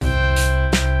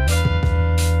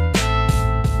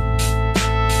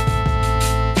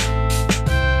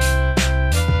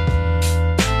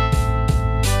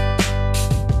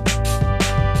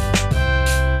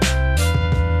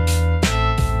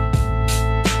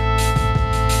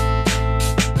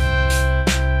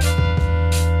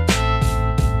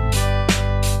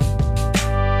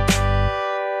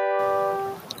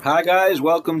Hi guys,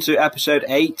 welcome to episode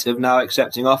 8 of Now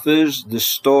Accepting Offers. The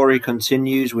story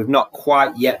continues. We've not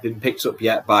quite yet been picked up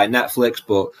yet by Netflix,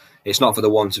 but it's not for the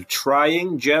want of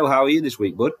trying. Joe, how are you this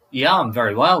week, bud? Yeah, I'm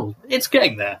very well. It's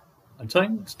getting there. I'm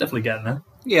telling you, it's definitely getting there.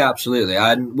 Yeah, absolutely.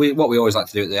 And what we always like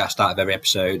to do at the start of every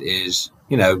episode is,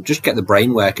 just get the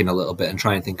brain working a little bit and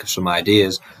try and think of some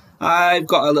ideas. I've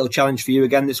got a little challenge for you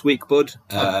again this week, bud.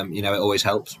 It always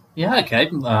helps. Yeah, okay.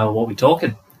 What are we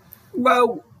talking?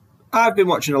 Well, I've been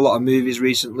watching a lot of movies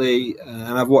recently,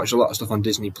 and I've watched a lot of stuff on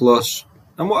Disney Plus.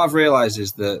 And what I've realised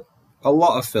is that a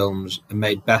lot of films are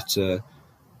made better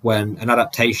when an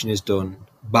adaptation is done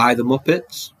by the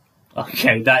Muppets.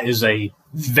 Okay, that is a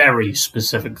very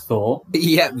specific thought.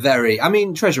 Yeah, very. I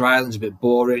mean, Treasure Island's a bit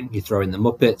boring. You throw in the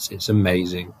Muppets, it's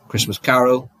amazing. Christmas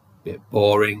Carol, a bit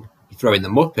boring. You throw in the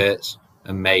Muppets,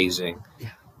 amazing.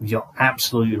 Yeah, you're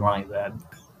absolutely right there.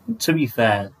 To be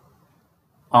fair,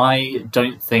 I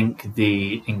don't think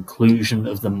the inclusion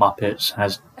of the Muppets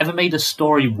has ever made a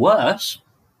story worse.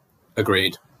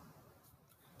 Agreed.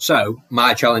 So,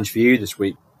 my challenge for you this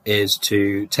week is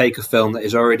to take a film that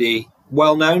is already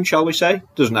well known, shall we say?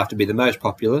 Doesn't have to be the most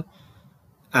popular.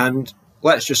 And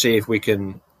let's just see if we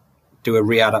can do a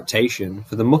readaptation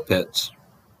for the Muppets.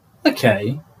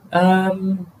 Okay.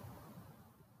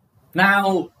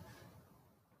 Now,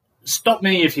 stop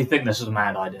me if you think this is a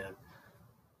mad idea.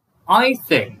 I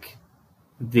think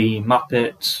the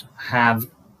Muppets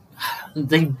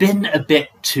they've been a bit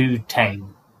too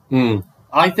tame.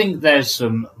 I think there's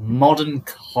some modern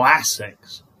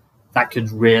classics that could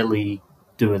really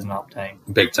do with an update.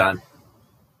 Big time.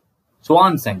 So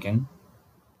I'm thinking,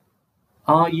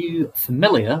 are you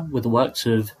familiar with the works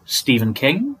of Stephen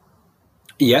King?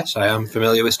 Yes, I am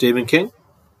familiar with Stephen King.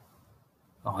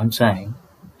 I'm saying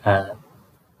The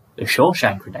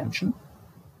Shawshank Redemption,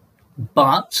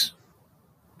 but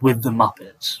with the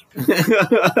Muppets.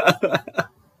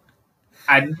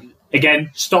 And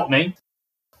again, stop me.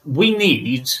 We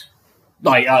need,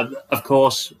 of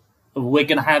course, we're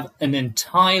going to have an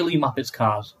entirely Muppets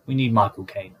cast. We need Michael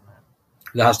Caine in that.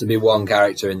 There has to be one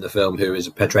character in the film who is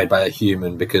portrayed by a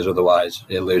human, because otherwise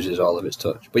it loses all of its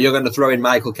touch. But you're going to throw in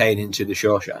Michael Caine into The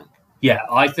Shawshank? Yeah,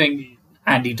 I think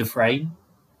Andy Dufresne.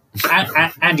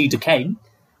 Andy Duquesne.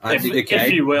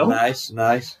 If you will.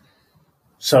 Nice.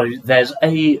 So there's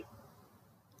a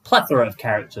plethora of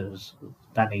characters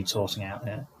that need sorting out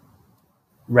here.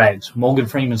 Red, Morgan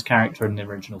Freeman's character in the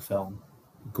original film.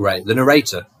 Great. The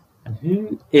narrator. And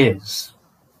who is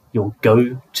your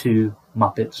go-to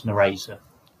Muppets narrator?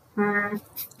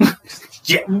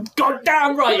 Yeah,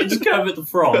 goddamn right, it's Kermit the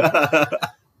Frog.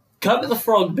 Kermit the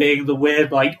Frog being the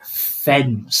weird,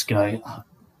 fence going,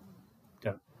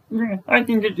 I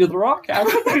can get you the rock out.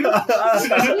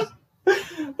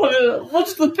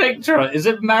 What's the picture? Is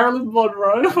it Marilyn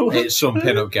Monroe? It's some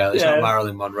pin-up girl. It's not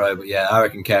Marilyn Monroe, but yeah, I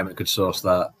reckon Kermit could source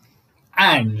that.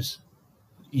 And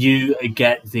you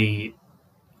get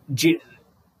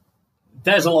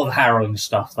there's a lot of harrowing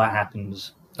stuff that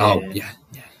happens. Oh, yeah.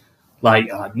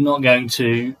 I'm not going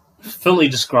to fully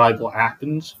describe what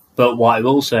happens, but what I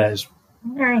will say is...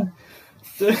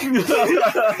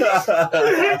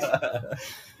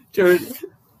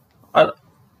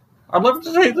 I'd love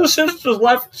to say the sisters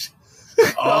left.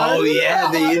 Oh, yeah,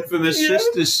 the infamous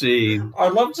sisters scene.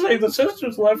 I'd love to say the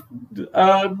sisters left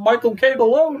Michael Caine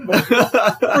alone, but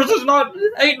this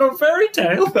ain't no fairy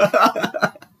tale.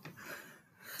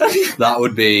 That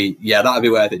would be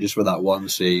worth it just for that one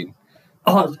scene.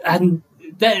 Oh, and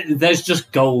there's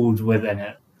just gold within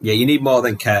it. Yeah, you need more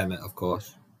than Kermit, of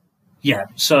course. Yeah,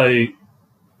 so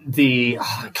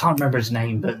I can't remember his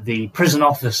name, but the prison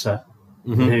officer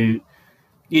who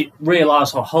you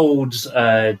realise holds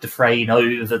Dufresne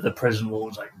over the prison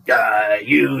walls,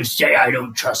 you say I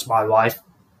don't trust my wife.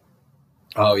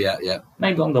 Oh, yeah.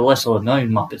 Maybe on the lesser known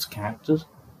Muppets characters.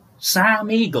 Sam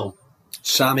Eagle.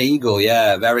 Sam Eagle,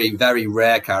 yeah. Very, very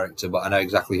rare character, but I know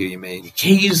exactly who you mean.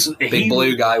 He's Big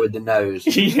blue guy with the nose.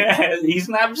 Yeah, he's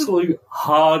an absolute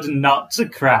hard nut to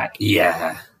crack.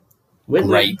 Yeah.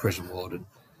 Great prison warden.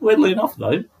 Weirdly enough,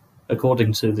 though,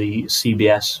 according to the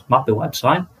CBS Muppet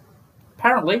website,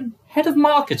 apparently head of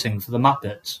marketing for the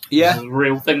Muppets. Yeah. This is a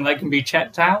real thing that can be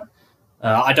checked out.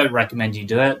 I don't recommend you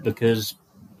do it because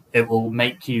it will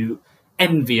make you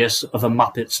envious of a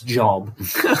Muppet's job.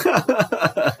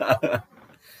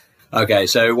 Okay,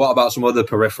 so what about some other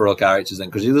peripheral characters then?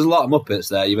 Because there's a lot of Muppets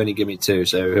there. You've only given me 2,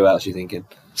 so who else are you thinking?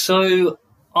 So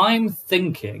I'm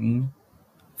thinking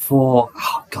and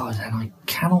I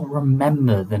cannot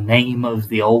remember the name of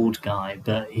the old guy,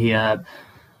 but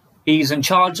he's in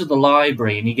charge of the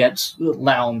library and he gets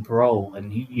let on parole,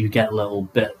 and you get a little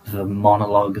bit of a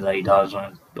monologue that he does.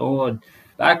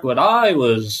 back when I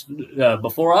was,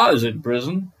 before I was in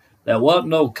prison, there weren't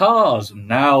no cars, and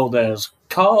now there's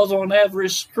cars on every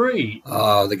street.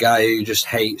 Oh, the guy who just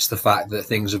hates the fact that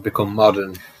things have become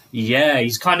modern. Yeah,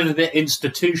 he's kind of a bit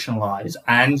institutionalized,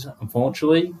 and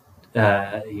unfortunately,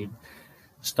 he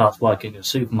starts working at a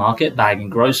supermarket, bagging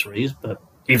groceries, but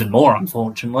even more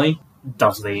unfortunately,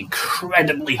 does the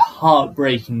incredibly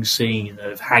heartbreaking scene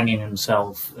of hanging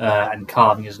himself and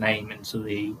carving his name into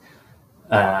the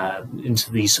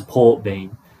support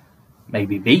beam.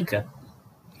 Maybe Beaker.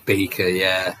 Beaker,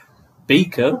 yeah.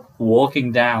 Beaker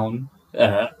walking down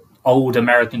old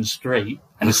American street,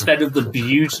 and instead of the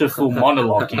beautiful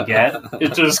monologue you get,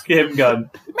 it's just him going,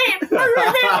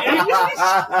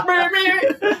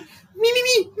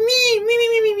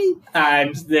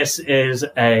 and this is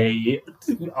I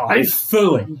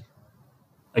fully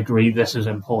agree this is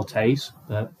in poor taste,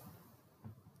 but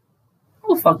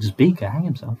how the fuck does Beaker hang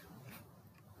himself?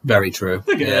 Very true.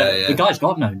 Yeah. The guy's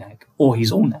got no neck, or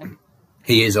he's all neck.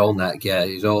 He is all neck, yeah.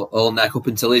 He's all neck up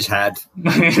until his head,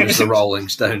 as the Rolling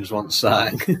Stones once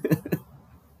sang.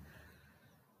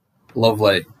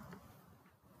 Lovely.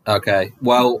 Okay,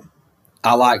 well,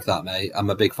 I like that, mate. I'm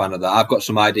a big fan of that. I've got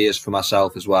some ideas for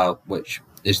myself as well, which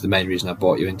is the main reason I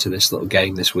brought you into this little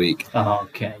game this week.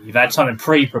 Okay, you've had something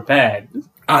pre-prepared.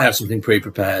 I have something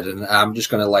pre-prepared, and I'm just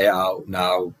going to lay it out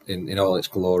now in all its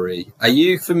glory. Are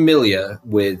you familiar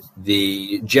with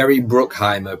the Jerry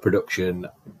Bruckheimer production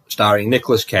starring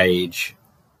Nicolas Cage,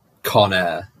 Con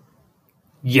Air?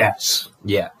 Yes.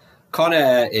 Yeah. Con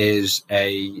Air is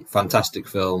a fantastic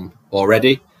film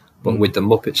already, but with the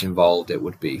Muppets involved, it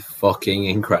would be fucking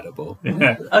incredible.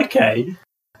 Okay.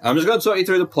 I'm just going to talk you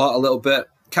through the plot a little bit.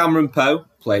 Cameron Poe,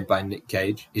 played by Nick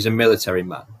Cage, is a military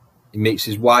man. He meets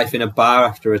his wife in a bar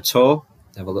after a tour.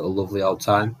 They have a little lovely old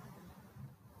time.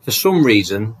 For some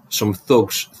reason, some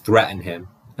thugs threaten him,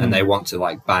 and they want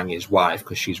to bang his wife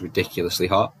because she's ridiculously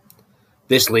hot.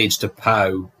 This leads to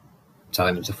Poe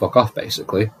telling him to fuck off,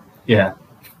 basically. Yeah.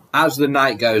 As the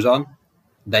night goes on,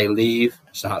 they leave.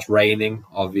 It starts raining,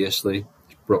 obviously.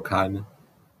 It's Bruckheimer.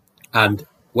 And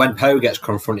when Poe gets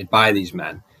confronted by these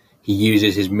men, he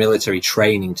uses his military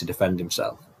training to defend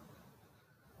himself.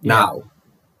 Yeah. Now,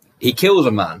 he kills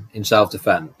a man in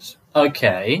self-defense.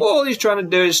 Okay. All he's trying to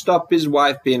do is stop his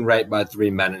wife being raped by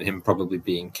 3 men and him probably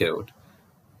being killed.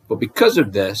 But because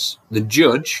of this, the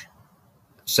judge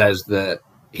says that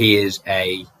he is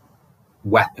a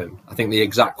weapon. I think the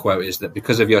exact quote is that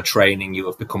because of your training, you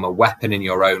have become a weapon in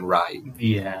your own right.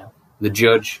 Yeah. The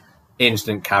judge,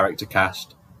 instant character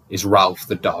cast, is Ralph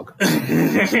the dog.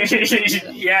 Yes,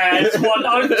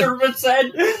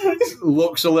 100%.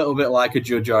 Looks a little bit like a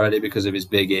judge already because of his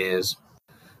big ears.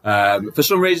 For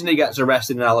some reason, he gets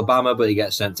arrested in Alabama, but he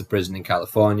gets sent to prison in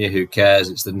California. Who cares?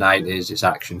 It's the 90s. It's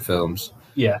action films.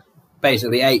 Yeah.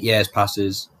 Basically, 8 years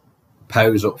passes.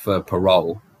 Poe's up for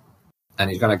parole, and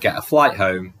he's going to get a flight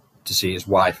home to see his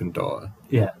wife and daughter.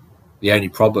 Yeah. The only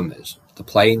problem is the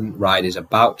plane ride he's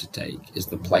about to take is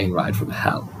the plane ride from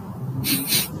hell.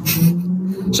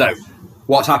 So,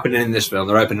 what's happening in this film?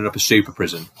 They're opening up a super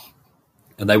prison,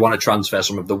 and they want to transfer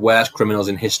some of the worst criminals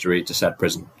in history to said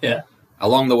prison. Yeah.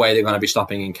 Along the way, they're going to be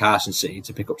stopping in Carson City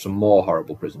to pick up some more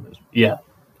horrible prisoners. Yeah.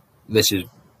 This is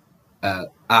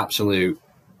absolute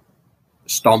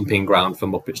stomping ground for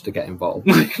Muppets to get involved.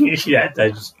 Yeah,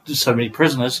 there's just so many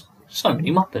prisoners, so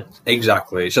many Muppets.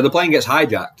 Exactly. So the plane gets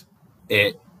hijacked.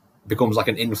 It becomes like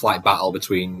an in-flight battle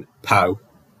between Poe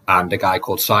and a guy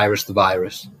called Cyrus the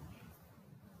Virus.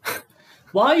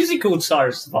 Why is he called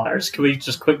Cyrus the Virus? Can we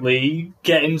just quickly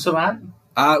get into that?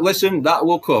 Listen, that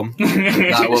will come.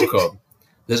 That will come.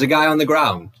 There's a guy on the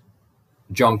ground,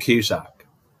 John Cusack,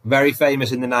 very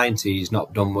famous in the 90s,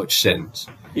 not done much since.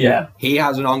 Yeah. He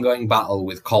has an ongoing battle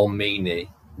with Colm Meaney,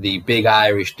 the big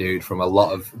Irish dude from a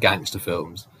lot of gangster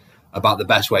films, about the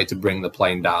best way to bring the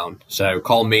plane down. So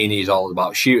Colm Meaney is all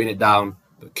about shooting it down,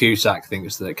 but Cusack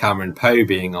thinks that Cameron Poe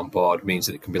being on board means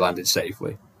that it can be landed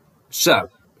safely. So,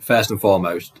 first and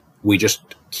foremost, we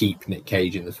just keep Nick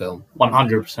Cage in the film.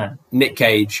 100%. Nick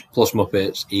Cage plus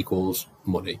Muppets equals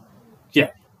money.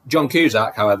 Yeah. John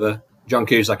Cusack, however, John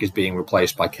Cusack is being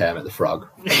replaced by Kermit the Frog.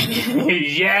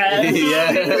 Yes.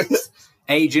 Yes.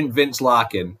 Agent Vince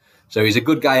Larkin. So he's a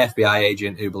good guy FBI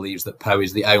agent who believes that Poe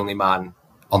is the only man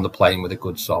on the plane with a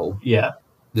good soul. Yeah.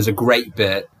 There's a great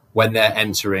bit when they're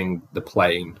entering the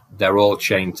plane. They're all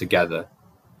chained together.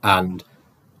 And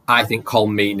I think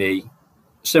Colm Meaney,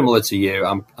 similar to you,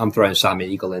 I'm throwing Sam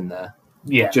Eagle in there.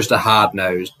 Yeah. Just a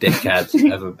hard-nosed dickhead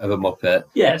of a Muppet.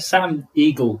 Yeah, Sam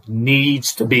Eagle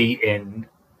needs to be in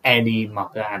any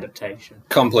Muppet adaptation.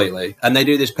 Completely. And they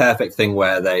do this perfect thing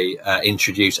where they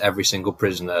introduce every single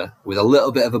prisoner with a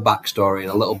little bit of a backstory and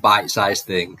a little bite-sized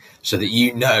thing so that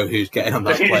you know who's getting on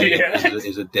that plane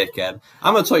is a dickhead.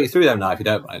 I'm going to talk you through them now if you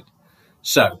don't mind.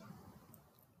 So,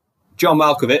 John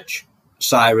Malkovich,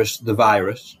 Cyrus the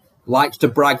Virus, likes to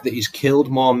brag that he's killed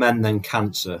more men than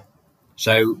cancer.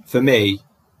 So, for me,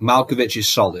 Malkovich is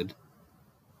solid,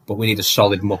 but we need a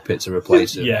solid Muppet to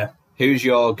replace him. Yeah. Who's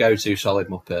your go-to solid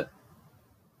Muppet?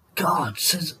 God,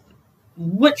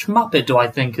 which Muppet do I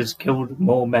think has killed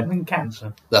more men than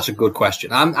cancer? That's a good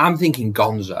question. I'm thinking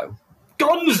Gonzo.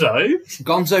 Gonzo?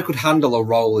 Gonzo could handle a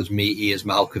role as meaty as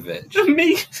Malkovich.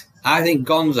 Me? I think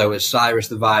Gonzo as Cyrus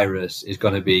the Virus is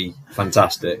going to be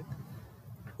fantastic.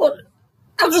 What?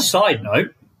 As a side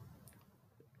note...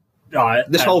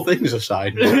 This whole thing is a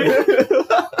side note.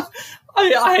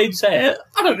 I hate to say it,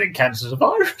 I don't think cancer's a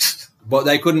virus. But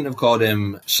they couldn't have called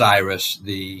him Cyrus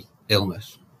the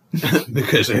Illness.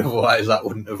 Because otherwise that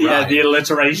wouldn't have Yeah, rhymed. the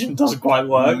alliteration doesn't quite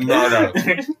work. No.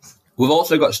 We've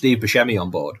also got Steve Buscemi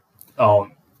on board. Oh,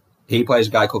 He plays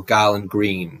a guy called Garland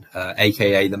Green,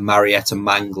 a.k.a. the Marietta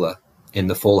Mangler in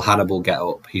the full Hannibal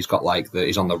get-up. He's got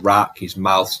he's on the rack, his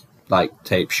mouth's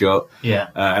taped shut. yeah.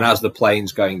 And as the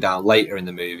plane's going down later in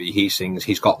the movie, he sings,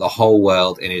 "He's got the whole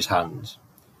world in his hands."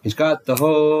 He's got the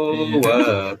whole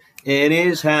world in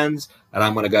his hands. And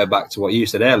I'm going to go back to what you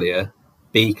said earlier.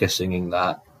 Beaker singing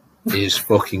that is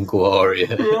fucking glorious.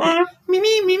 Me,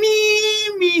 me, me, me,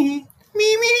 me,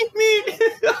 me, me, me.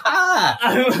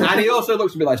 And he also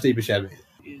looks a bit like Steve Buscemi.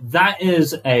 That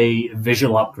is a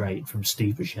visual upgrade from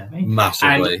Steve Buscemi.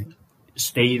 Massively. And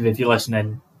Steve, if you're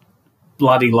listening,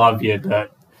 bloody love you,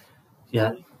 but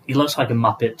yeah, he looks like a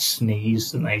Muppet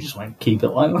sneeze, and they just went, keep it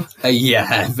like that.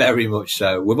 Yeah, very much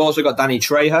so. We've also got Danny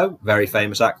Trejo, very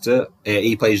famous actor.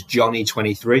 He plays Johnny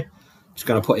 23. Just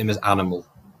going to put him as Animal.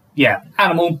 Yeah,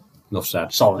 Animal, Enough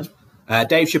said. solid.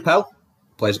 Dave Chappelle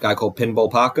plays a guy called Pinball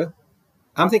Parker.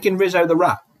 I'm thinking Rizzo the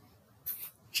Rat.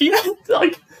 Yeah,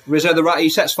 Rizzo the Rat, he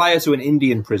sets fire to an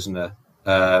Indian prisoner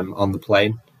on the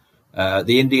plane.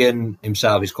 The Indian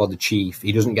himself is called the Chief.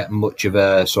 He doesn't get much of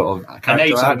a sort of a character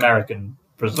Native arc. American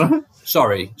prisoner.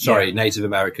 Sorry, Yeah. Native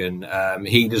American.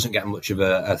 He doesn't get much of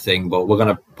a thing, but we're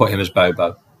going to put him as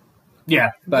Bobo.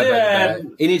 Yeah.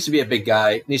 Bobo. He needs to be a big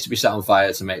guy. He needs to be set on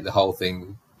fire to make the whole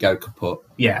thing go kaput.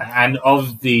 Yeah, and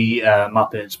of the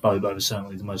Muppets, Bobo is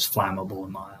certainly the most flammable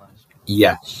in my eyes.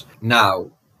 Yes.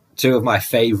 Now, two of my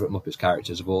favourite Muppets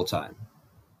characters of all time.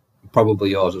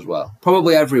 Probably yours as well.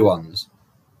 Probably everyone's.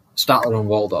 Statler and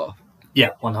Waldorf. Yeah,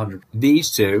 100.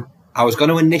 These two, I was going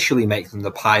to initially make them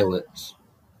the pilots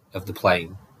of the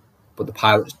plane, but the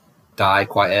pilots die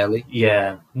quite early.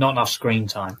 Yeah, not enough screen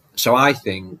time. So I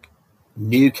think,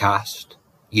 new cast,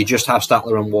 you just have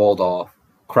Statler and Waldorf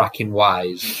cracking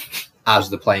wise as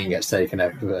the plane gets taken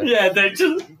over. Yeah,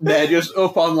 They're just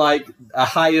up on a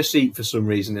higher seat for some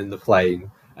reason in the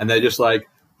plane, and they're just like,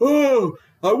 "Oh,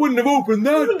 I wouldn't have opened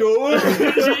that door."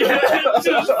 yeah,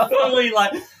 just fully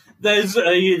there's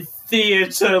a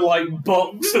theatre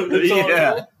box at the top.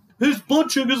 Yeah. His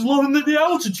blood sugar's lower than the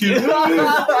altitude.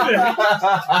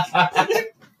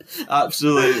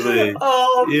 Absolutely.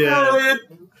 Oh, Yeah. brilliant.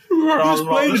 This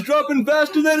plane's dropping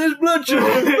faster than his blood sugar.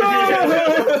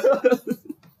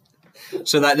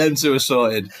 So that them two are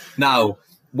sorted. Now,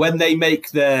 when they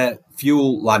make their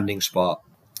fuel landing spot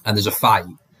and there's a fight,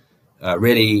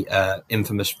 really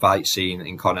infamous fight scene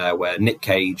in Con Air where Nick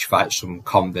Cage fights some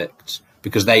convicts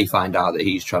because they find out that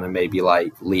he's trying to maybe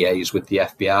liaise with the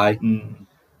FBI. Mm.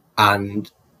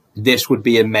 And this would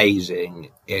be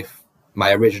amazing if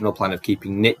my original plan of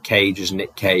keeping Nick Cage as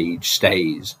Nick Cage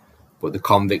stays, but the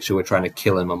convicts who are trying to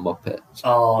kill him are Muppets.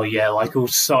 Oh, yeah, all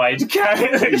side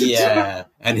characters. Yeah,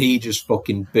 and he just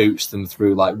fucking boots them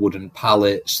through wooden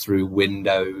pallets, through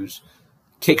windows,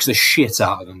 kicks the shit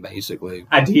out of them, basically.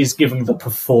 And he's giving the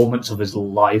performance of his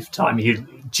lifetime. He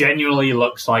genuinely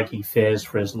looks like he fears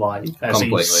for his life as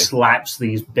Completely. he slaps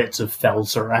these bits of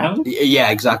felt around. Yeah,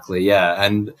 exactly, yeah.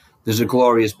 And there's a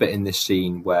glorious bit in this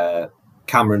scene where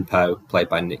Cameron Poe, played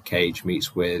by Nick Cage,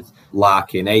 meets with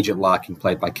Larkin, Agent Larkin,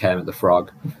 played by Kermit the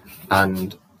Frog.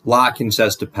 And Larkin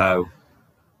says to Poe,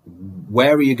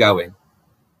 "Where are you going?"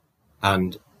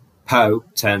 And Poe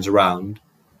turns around,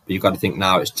 but you've got to think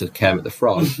now it's to Kermit the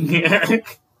Frog. Yeah.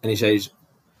 And he says,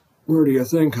 "Where do you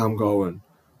think I'm going?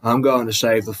 I'm going to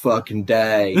save the fucking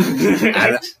day."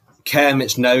 And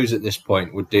Kermit's nose at this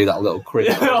point would do that little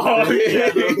crinkle. Oh,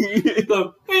 yeah.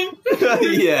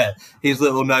 Yeah, his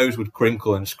little nose would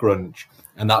crinkle and scrunch.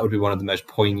 And that would be one of the most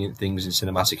poignant things in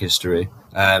cinematic history.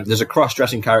 There's a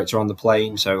cross-dressing character on the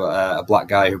plane, so a black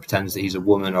guy who pretends that he's a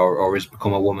woman or has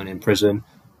become a woman in prison.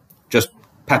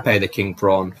 Pepe the King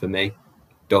Prawn for me.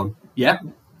 Done. Yeah,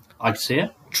 I can see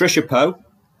it. Trisha Poe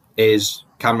is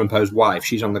Cameron Poe's wife.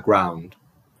 She's on the ground.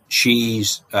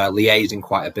 She's liaising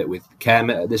quite a bit with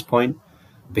Kermit at this point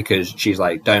because she's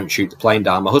like, don't shoot the plane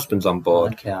down. My husband's on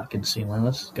board. Okay, I can see where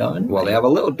this is going. Well, they have a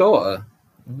little daughter.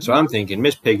 So I'm thinking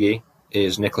Miss Piggy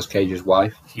is Nicolas Cage's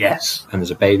wife. Yes. And there's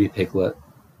a baby piglet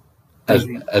as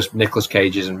Nicolas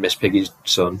Cage's and Miss Piggy's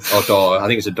son or daughter. I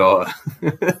think it's a daughter.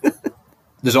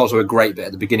 There's also a great bit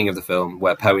at the beginning of the film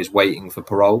where Poe is waiting for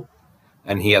parole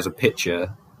and he has a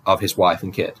picture of his wife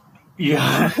and kid.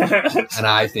 Yeah. And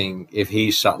I think if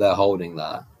he's sat there holding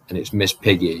that and it's Miss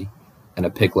Piggy and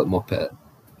a piglet Muppet,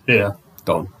 yeah,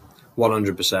 done.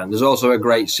 100%. There's also a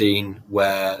great scene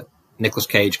where Nicolas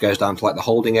Cage goes down to like the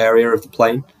holding area of the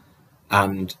plane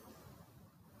and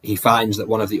he finds that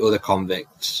one of the other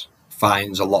convicts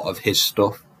finds a lot of his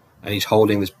stuff and he's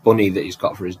holding this bunny that he's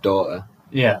got for his daughter.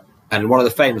 Yeah. And one of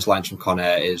the famous lines from Con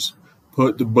Air is,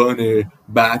 put the bunny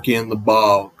back in the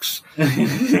box.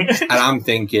 And I'm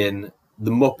thinking,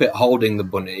 the Muppet holding the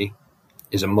bunny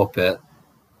is a Muppet,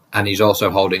 and he's also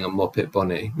holding a Muppet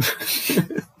bunny.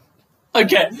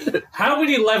 Okay, how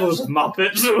many levels of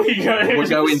Muppets are we going? We're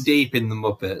going deep in the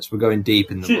Muppets. We're going deep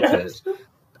in the Muppets.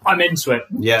 I'm into it.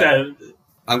 Yeah.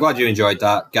 I'm glad you enjoyed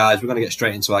that. Guys, we're going to get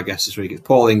straight into our guest this week. It's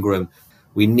Paul Ingram.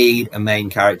 We need a main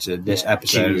character this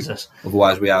episode. Jesus.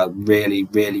 Otherwise, we are really,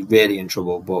 really, really in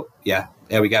trouble. But yeah,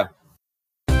 there we go.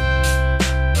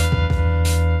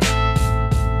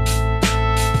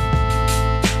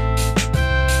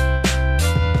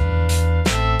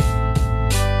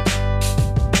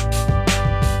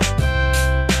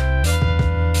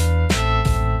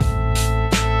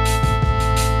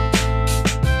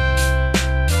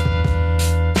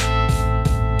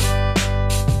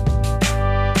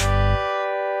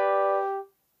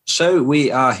 So we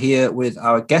are here with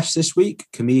our guest this week,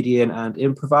 comedian and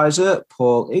improviser,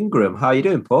 Paul Ingram. How are you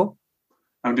doing, Paul?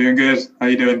 I'm doing good. How are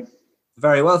you doing?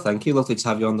 Very well, thank you. Lovely to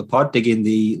have you on the pod, digging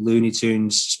the Looney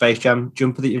Tunes Space Jam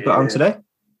jumper that you've got on today.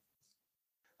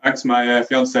 Thanks, my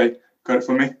fiance got it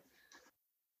for me.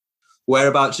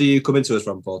 Whereabouts are you coming to us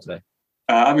from, Paul, today?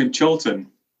 I'm in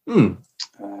Chiltern.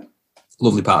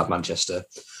 Lovely part of Manchester.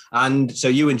 And so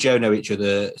you and Joe know each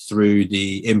other through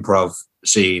the improv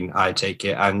scene, I take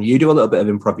it, and you do a little bit of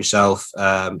improv yourself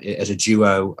as a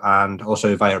duo and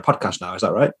also via a podcast now, is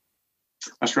that right?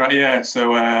 That's right, yeah.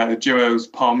 So the duo's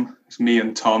Pom. It's me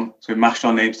and Tom. So we mashed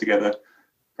our names together,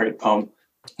 created Pom,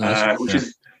 which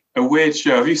is a weird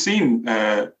show. Have you seen,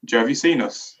 Joe, have you seen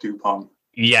us do Pom?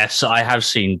 Yes, I have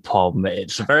seen Pom.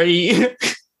 It's very...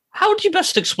 How would you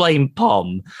best explain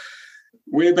Pom?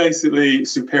 We're basically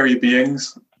superior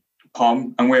beings,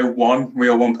 Pom, and we are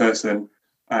one person.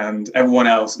 And everyone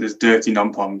else is dirty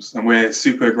non-poms, and we're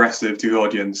super aggressive to the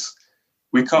audience.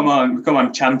 We come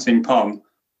on chanting Pom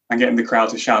and getting the crowd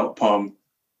to shout Pom,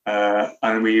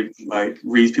 and we like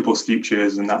read people's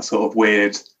futures and that sort of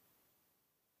weird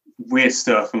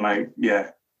stuff. And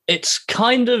it's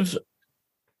kind of,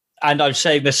 and I'm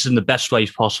saying this in the best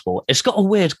ways possible. It's got a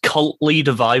weird cult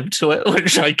leader vibe to it,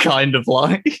 which I kind of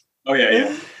like. Oh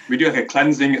yeah. We do like a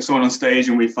cleansing at someone on stage,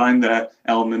 and we find their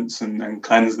elements and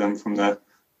cleanse them from the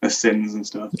sins and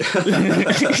stuff.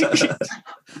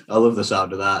 I love the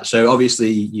sound of that. So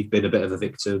obviously you've been a bit of a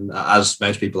victim, as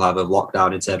most people have, of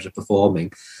lockdown in terms of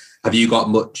performing. Have you got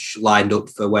much lined up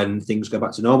for when things go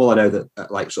back to normal? I know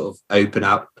that like sort of open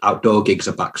outdoor gigs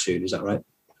are back soon. Is that right?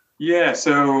 Yeah.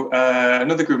 So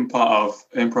another group I'm part of,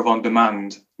 Improv on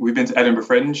Demand. We've been to Edinburgh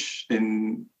Fringe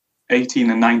in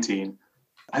 18 and 19.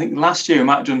 I think last year we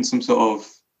might have done some sort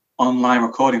of online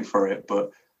recording for it, but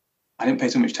I didn't pay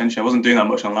too much attention. I wasn't doing that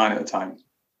much online at the time.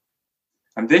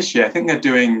 And this year, I think they're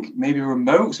doing maybe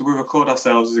remote. So we'll record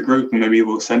ourselves as a group and maybe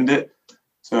we'll send it.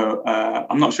 So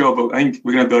I'm not sure, but I think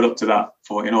we're going to build up to that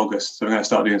in August. So we're going to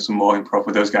start doing some more improv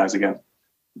with those guys again.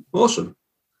 Awesome.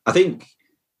 I think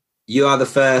you are the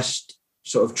first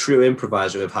sort of true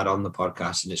improviser we've had on the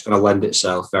podcast, and it's going to lend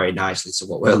itself very nicely to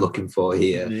what we're looking for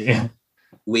here. Yeah.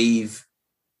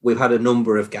 We've had a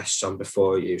number of guests on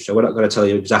before you, so we're not going to tell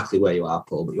you exactly where you are,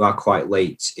 Paul, but you are quite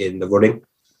late in the running.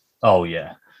 Oh,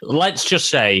 yeah. Let's just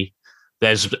say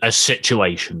there's a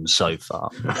situation so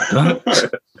far.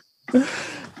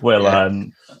 Well,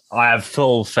 I have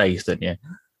full faith in you.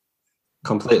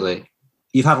 Completely.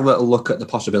 You've had a little look at the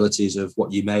possibilities of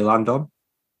what you may land on.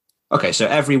 Okay, so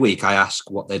every week I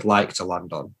ask what they'd like to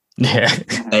land on. Yeah.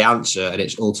 They answer, and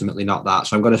it's ultimately not that.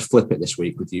 So I'm going to flip it this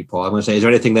week with you, Paul. I'm going to say, is there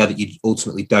anything there that you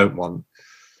ultimately don't want?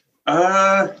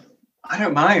 I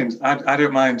don't mind. I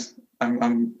don't mind.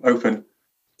 I'm open.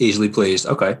 Easily pleased.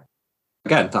 Okay.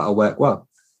 Again, that'll work well.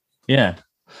 Yeah.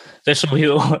 This will be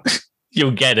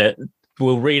You'll get it.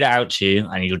 We'll read it out to you,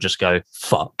 and you'll just go,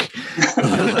 fuck.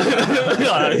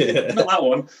 Not that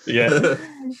one. Yeah.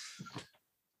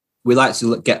 We like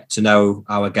to get to know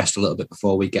our guest a little bit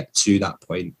before we get to that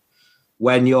point.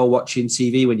 When you're watching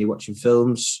TV, when you're watching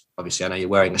films, obviously I know you're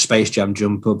wearing a Space Jam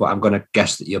jumper, but I'm going to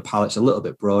guess that your palette's a little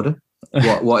bit broader.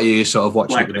 What are you sort of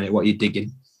watching at the minute? What are you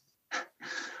digging?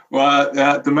 Well,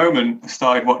 at the moment, I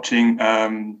started watching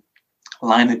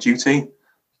Line of Duty,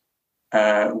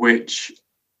 which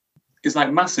is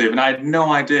like massive, and I had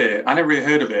no idea. I never really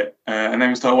heard of it, and then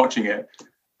we started watching it,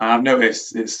 and I've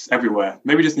noticed it's everywhere.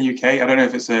 Maybe just in the UK. I don't know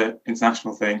if it's an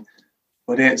international thing,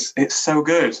 but it's so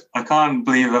good. I can't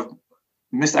believe I've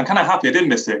missed it. I'm kind of happy I didn't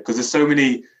miss it because there's so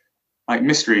many like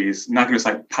mysteries, and I can just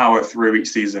like power through each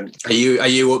season. Are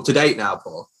you up to date now,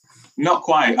 Paul? Not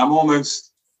quite. I'm almost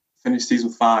finished season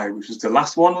 5, which was the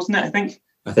last one, wasn't it?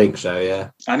 I think so,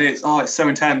 yeah. And it's so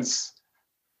intense.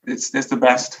 It's the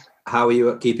best. How are you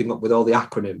at keeping up with all the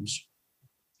acronyms?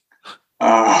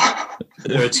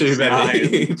 There are too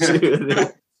many.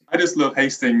 I just love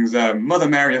Hastings, Mother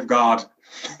Mary of God.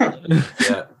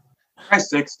 Yeah. Christ's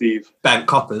sake, Steve. Bent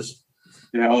Coppers.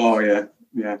 Yeah. Oh, yeah.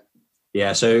 Yeah.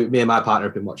 Yeah. So me and my partner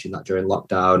have been watching that during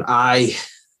lockdown.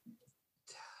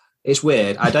 It's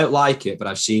weird. I don't like it, but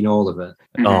I've seen all of it.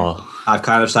 Oh, I've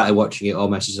kind of started watching it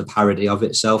almost as a parody of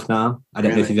itself now. I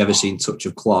don't know if you've ever seen Touch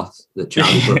of Cloth that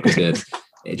Charlie Brooker did.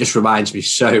 It just reminds me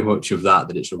so much of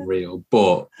that it's unreal.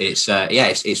 But it's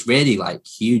really like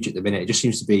huge at the minute. It just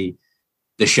seems to be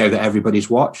the show that everybody's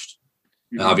watched.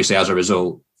 Obviously, as a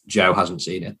result, Joe hasn't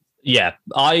seen it. yeah.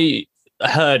 I've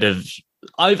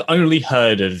only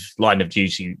heard of Line of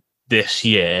Duty this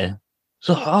year.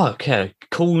 So, okay,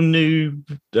 cool new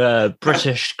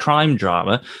British crime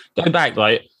drama. Go back,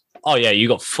 like, oh yeah, you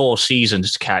got 4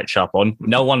 seasons to catch up on.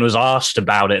 No one was asked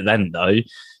about it then, though.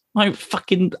 Like,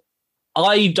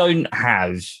 I don't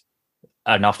have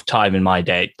enough time in my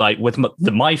day. Like, with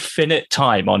my finite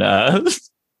time on Earth,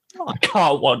 I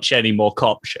can't watch any more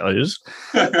cop shows.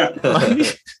 I feel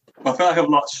like I've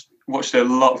watched a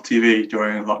lot of TV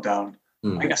during lockdown.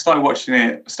 I think I started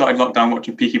lockdown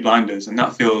watching Peaky Blinders, and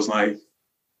that feels like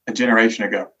a generation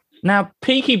ago. Now,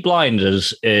 Peaky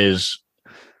Blinders is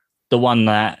the one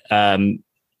that,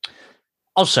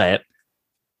 I'll say it,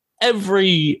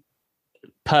 every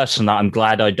person that I'm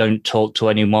glad I don't talk to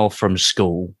anymore from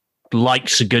school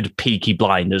likes a good Peaky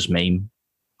Blinders meme.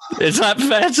 Is that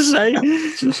fair to say?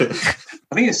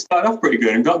 I think it started off pretty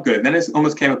good and got good, and then it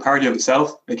almost became a parody of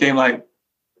itself. It became like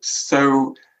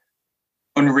so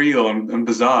unreal and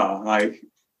bizarre. Like,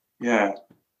 yeah.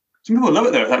 Some people love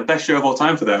it though. It's like the best show of all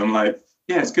time for them. I'm like,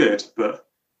 yeah, it's good, but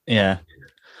yeah.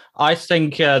 I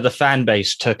think the fan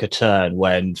base took a turn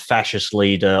when fascist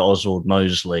leader Oswald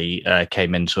Mosley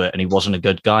came into it, and he wasn't a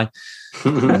good guy.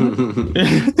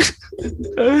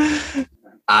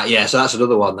 Yeah, so that's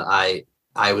another one that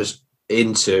I was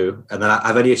into, and then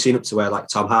I've only seen up to where like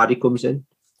Tom Hardy comes in,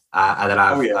 and then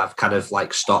I've kind of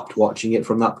like stopped watching it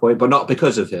from that point, but not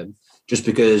because of him, just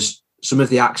because some of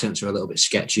the accents are a little bit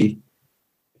sketchy.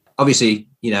 Obviously,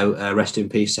 rest in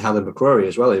peace to Helen McCrory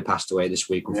as well, who passed away this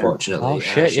week, unfortunately. Oh,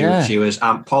 shit, yeah. She was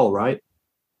Aunt Pol, right?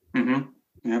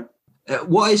 Mm-hmm. Yeah.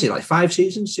 What is it, like 5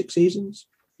 seasons, 6 seasons?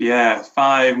 Yeah,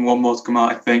 5 and 1 more to come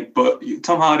out, I think. But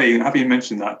Tom Hardy, I'm happy you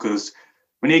mentioned that, because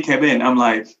when he came in, I'm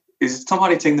like, is Tom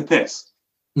Hardy taking the piss?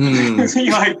 Is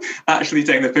he like actually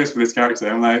taking the piss with this character?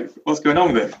 I'm like, what's going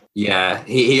on with it? Yeah,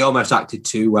 he almost acted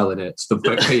too well in it, to the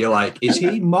point where you're like, is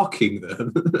he mocking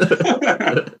them?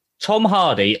 Tom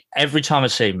Hardy, every time I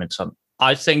see him in something,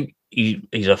 I think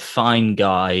he's a fine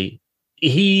guy.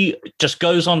 He just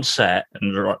goes on set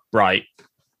and, right,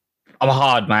 I'm a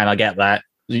hard man, I get that.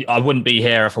 I wouldn't be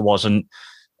here if I wasn't.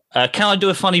 Can I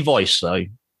do a funny voice, though?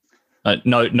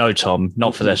 No, Tom,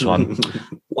 not for this one.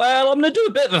 Well, I'm going to do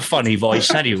a bit of a funny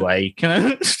voice anyway. Can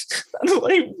I?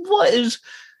 Like, what is...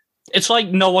 It's like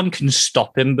no one can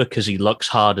stop him because he looks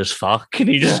hard as fuck, and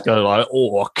he just goes like,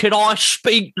 "Oh, can I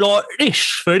speak like this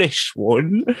for this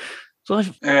one?" So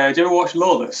do you ever watch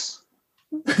Lawless?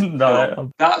 No.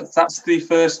 That's the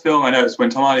first film I noticed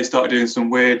when Tom Hardy started doing some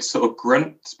weird sort of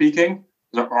grunt speaking.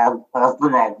 He's like,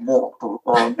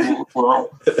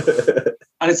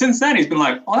 and since then he's been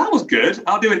like, "Oh, that was good.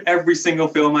 I'll do it in every single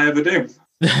film I ever do."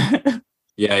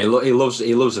 Yeah, he loves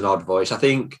an odd voice. I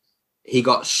think he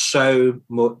got so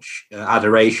much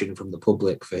adoration from the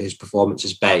public for his performance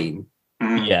as Bane,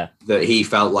 that he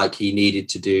felt like he needed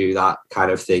to do that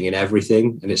kind of thing in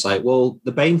everything. And it's like, well,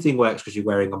 the Bane thing works because you're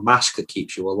wearing a mask that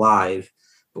keeps you alive.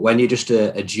 But when you're just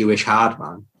a Jewish hard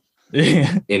man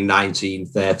in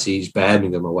 1930s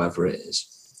Birmingham or wherever it is,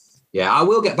 Yeah, I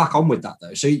will get back on with that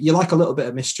though. So you like a little bit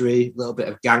of mystery, a little bit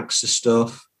of gangster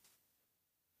stuff.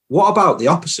 What about the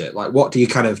opposite? Like, what do you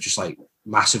kind of just like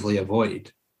massively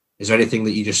avoid? Is there anything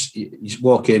that you just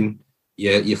walk in,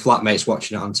 your flatmate's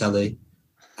watching it on telly,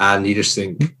 and you just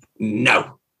think,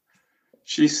 no?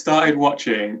 She started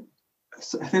watching,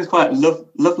 I think it's called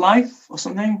Love Life or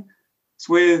something. It's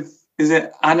with, is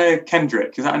it Anna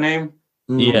Kendrick? Is that her name?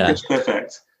 Yeah. It's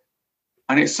perfect.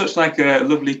 And it's such like a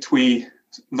lovely twee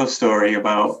love story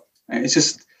about, it's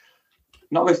just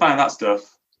not a big fan of that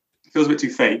stuff. It feels a bit too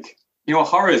fake. You know,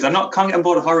 horrors, can't get on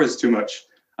board with horrors too much.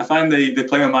 I find they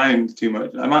play my mind too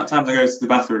much. The amount of times I go to the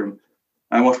bathroom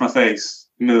and I wash my face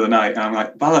in the middle of the night and I'm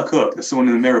like, Bala Cook, there's someone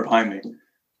in the mirror behind me.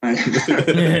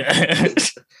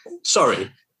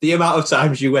 Sorry, the amount of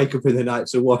times you wake up in the night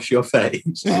to wash your face.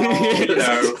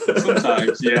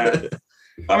 Sometimes, yeah.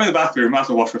 If I'm in the bathroom, I have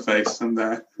to wash my face. And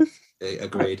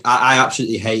Agreed. I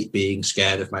absolutely hate being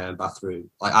scared of my own bathroom.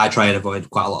 Like, I try and avoid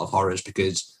quite a lot of horrors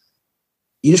because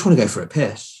you just want to go for a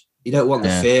piss. You don't want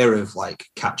the fear of like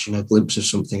catching a glimpse of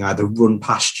something either run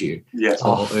past you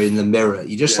or in the mirror.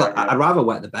 You just I'd rather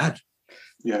wet the bed.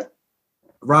 Yeah.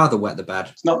 Rather wet the bed.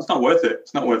 It's not worth it.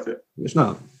 It's not worth it. It's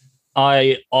not.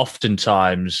 I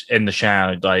oftentimes in the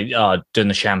shower, like doing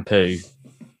the shampoo,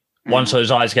 once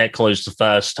those eyes get closed the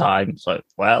first time, it's like,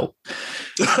 well,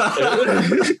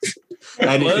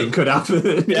 anything could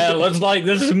happen. Yeah, looks like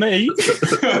this is me.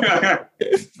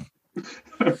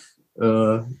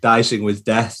 Dicing with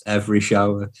death every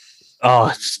shower. Oh,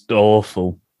 it's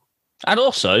awful. And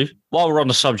also, while we're on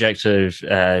the subject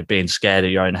of being scared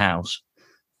of your own house,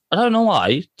 I don't know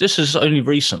why. This is only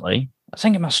recently. I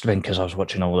think it must have been because I was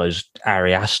watching all those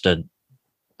Ari Aster,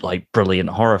 like, brilliant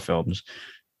horror films.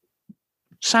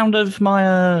 Sound of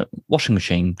my washing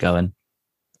machine going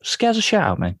scares the shit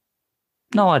out of me.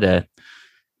 No idea.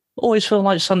 Always feel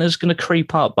like something's going to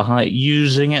creep up behind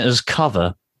using it as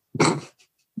cover.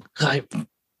 Like,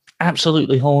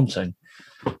 absolutely haunting.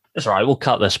 It's all right. We'll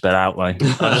cut this bit out, mate.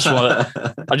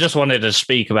 I just wanted to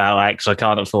speak about that because I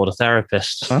can't afford a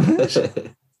therapist.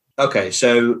 Okay,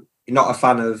 so you're not a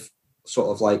fan of sort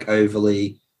of like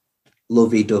overly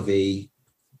lovey-dovey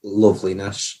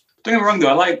loveliness. Don't get me wrong, though.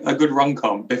 I like a good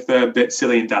rom-com if they're a bit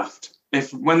silly and daft.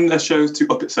 When a show's too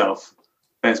up itself,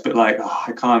 then it's a bit like,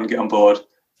 I can't get on board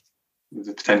with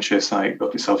the pretentious like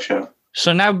up itself show.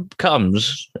 So now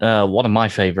comes one of my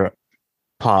favourite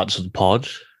parts of the pod.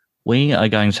 We are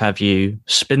going to have you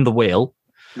spin the wheel.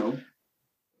 No.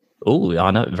 Oh,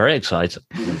 I know. Very excited.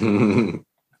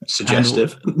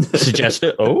 Suggestive.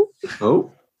 Suggestive.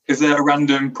 Oh. Is there a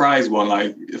random prize one,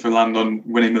 like if I land on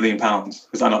winning £1 million?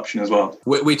 Is that an option as well?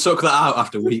 We took that out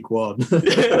after week one.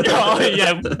 Oh,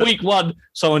 yeah, week one,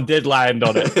 someone did land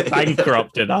on it.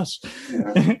 Bankrupted us.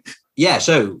 Yeah,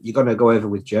 so you're going to go over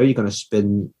with Joe. You're going to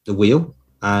spin the wheel,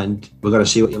 and we're going to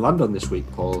see what you land on this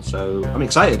week, Paul. So I'm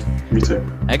excited. Me too.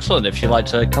 Excellent. If you'd like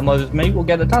to come over with me, we'll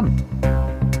get it done.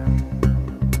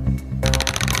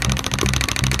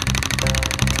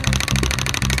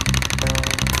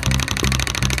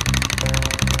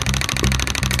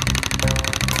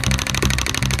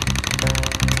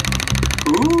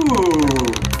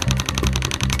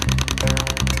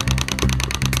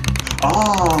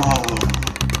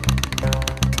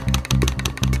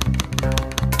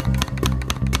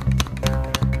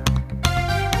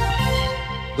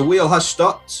 The wheel has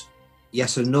stopped.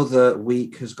 Yes, another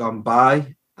week has gone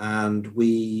by, and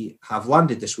we have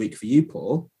landed this week for you,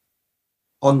 Paul,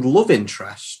 on love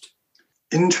interest.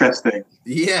 Interesting.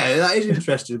 Yeah, that is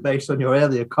interesting based on your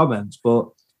earlier comments. But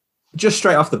just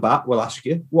straight off the bat, we'll ask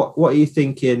you, what are you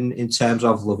thinking in terms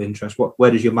of love interest?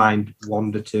 Where does your mind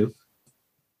wander to?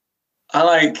 I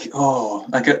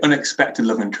like an unexpected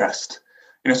love interest.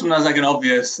 You know, sometimes like an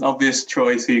obvious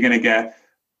choice who you're going to get.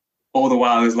 All the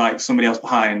while there's like somebody else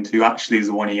behind who actually is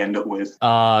the one you end up with.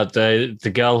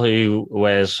 The girl who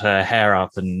wears her hair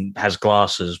up and has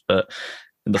glasses, but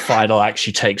in the final act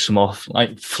she takes them off,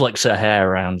 like flicks her hair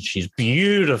around. She's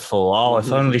beautiful. Oh,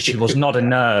 if only she was not a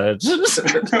nerd.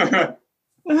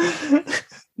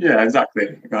 Yeah,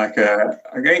 exactly. Like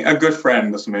a good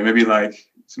friend or something. Maybe like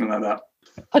something like that.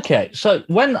 Okay, so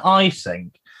when I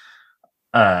think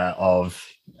of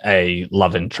a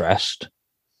love interest,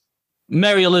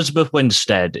 Mary Elizabeth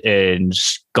Winstead in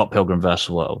Scott Pilgrim vs.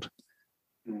 World.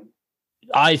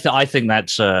 I think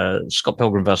that's Scott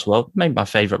Pilgrim vs. World, maybe my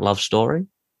favourite love story.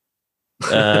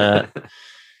 Because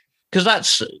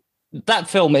that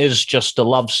film is just a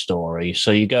love story.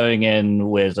 So you're going in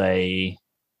with a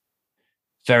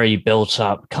very built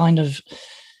up kind of.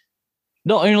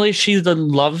 Not only is she the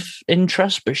love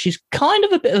interest, but she's kind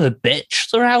of a bit of a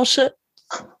bitch throughout it.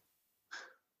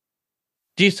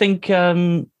 Do you think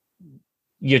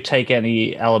you take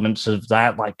any elements of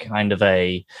that, like kind of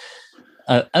the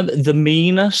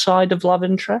meaner side of love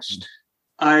interest?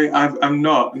 I'm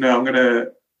not. No, I'm gonna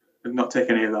not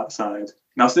take any of that side.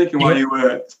 And I was thinking while you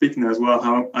were speaking there as well,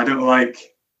 how I don't like.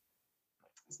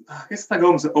 I guess it's like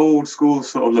almost an old school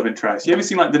sort of love interest. You ever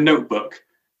seen like The Notebook?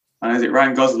 And is it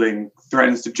Ryan Gosling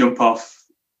threatens to jump off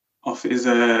his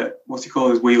what's he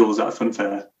called, his wheels at a fun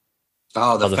fair?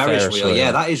 Oh, the Ferris wheel.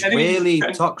 Yeah, that is really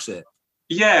toxic.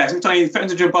 Yeah, sometimes he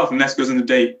threatens to jump off unless goes on a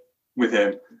date with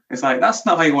him. It's like, that's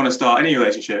not how you want to start any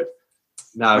relationship.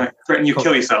 No, like, threaten you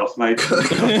kill yourself. Like,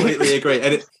 completely agree.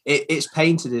 And it's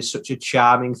painted as such a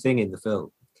charming thing in the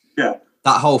film. Yeah,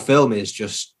 that whole film is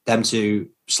just them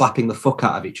two slapping the fuck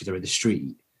out of each other in the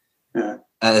street. Yeah,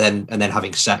 and then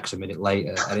having sex a minute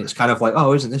later, and it's kind of like,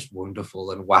 oh, isn't this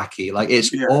wonderful and wacky? Like,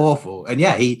 it's awful. And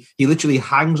yeah, he literally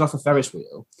hangs off a Ferris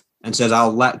wheel and says,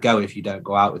 "I'll let go if you don't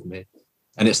go out with me."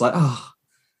 And it's like, oh,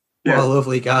 what a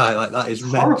lovely guy. Like, that is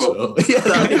mental. Yeah,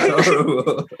 that is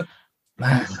horrible.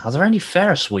 Man, are there any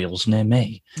Ferris wheels near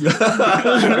me?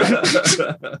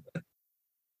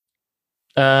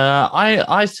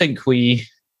 I think we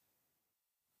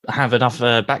have enough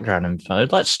background info.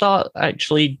 Let's start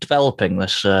actually developing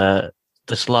this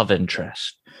love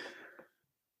interest.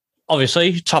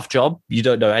 Obviously, tough job. You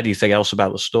don't know anything else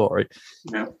about the story.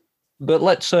 Yeah. But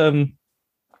let's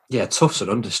yeah, tough's an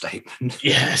understatement.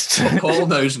 Yes. Paul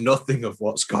knows nothing of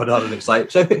what's gone on, and it's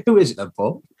like, so who is it then,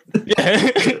 Paul? Yeah.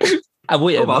 And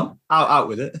come on, out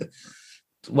with it.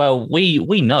 Well,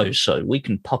 we know, so we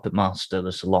can puppet master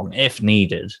this along if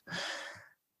needed.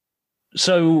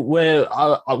 So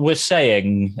we're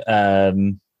saying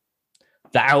the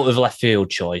out of left field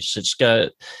choice. It's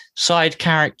got side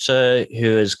character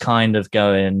who is kind of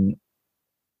going,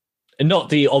 not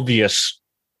the obvious.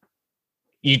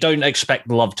 You don't expect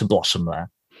love to blossom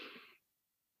there.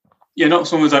 Yeah, not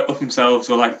someone who's like up themselves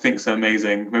or like thinks they're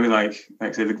amazing. Maybe like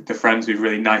say the friends who's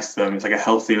really nice to them. It's like a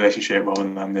healthy relationship rather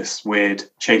than this weird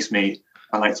chase me.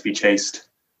 I like to be chased.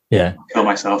 Yeah, kill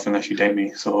myself unless you date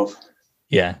me, sort of.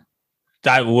 Yeah,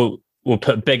 that we'll put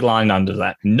a big line under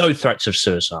that. No threats of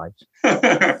suicide.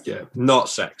 Yeah, not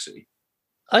sexy.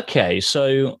 Okay,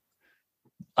 so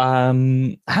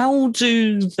how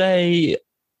do they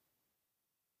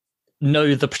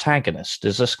know the protagonist?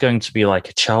 Is this going to be like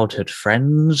a childhood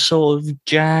friend sort of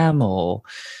jam, or?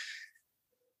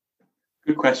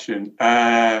 Good question.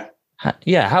 How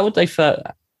would they first?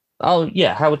 Oh,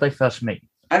 yeah. How would they first meet?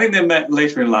 I think they met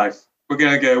later in life. We're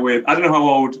going to go with, I don't know how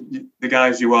old the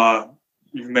guys you've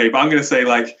made, but I'm going to say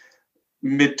like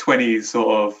mid-20s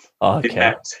sort of. Okay.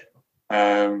 Met.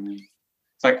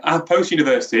 It's like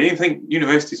post-university. I think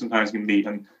university sometimes can meet,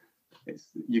 and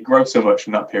you grow so much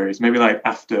from that period. So maybe like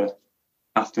after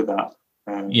that.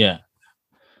 Yeah.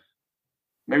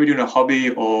 Maybe doing a hobby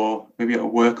or maybe at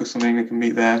work or something, they can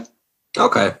meet there.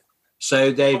 Okay.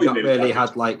 So they've Probably not really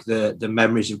had like the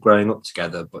memories of growing up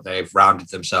together, but they've rounded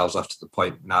themselves off to the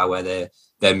point now where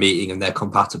they're meeting and they're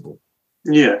compatible.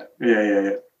 Yeah.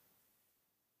 Okay.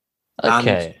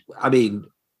 And, I mean,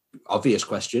 obvious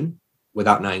question,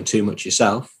 without knowing too much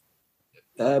yourself,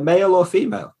 male or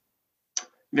female?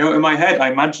 You know, in my head,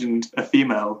 I imagined a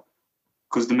female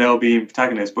because the male being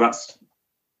protagonist, but that's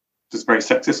just very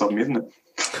sexist of me, isn't it?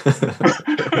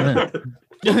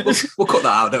 We'll cut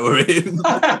that out, don't worry.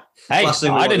 Hey, Last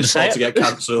thing we I want didn't is say Paul to get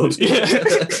cancelled.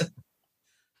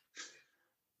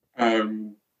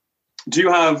 Do you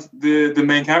have the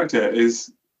main character?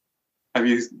 Have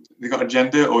you got a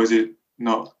gender or is it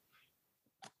not?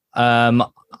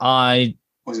 I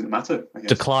Or does it matter? I guess.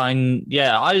 decline.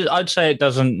 Yeah, I'd say it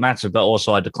doesn't matter, but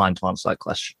also I decline to answer that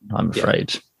question. I'm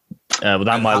afraid.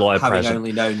 Without my lawyer Having present.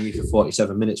 only known you for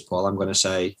 47 minutes, Paul, I'm going to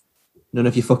say none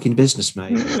of your fucking business,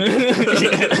 mate.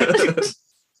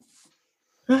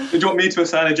 Do you want me to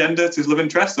assign a gender to his love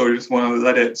interest, or you just want to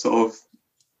let it sort of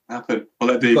happen, or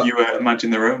let the viewer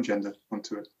imagine their own gender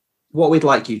onto it? What we'd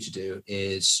like you to do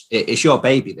is, it's your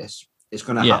baby, this. It's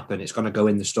going to happen. It's going to go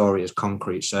in the story as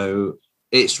concrete. So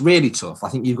it's really tough. I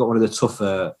think you've got one of the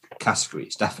tougher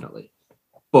categories, definitely.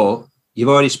 But you've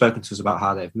already spoken to us about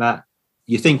how they've met.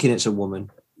 You're thinking it's a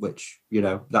woman, which,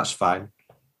 that's fine.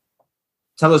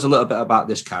 Tell us a little bit about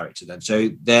this character then. So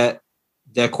they're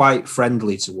quite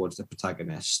friendly towards the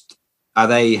protagonist. Are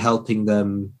they helping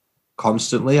them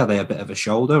constantly? Are they a bit of a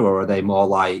shoulder, or are they more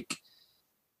like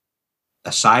a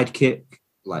sidekick?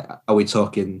 Like, are we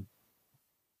talking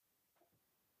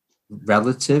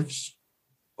relatives,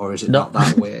 or is it not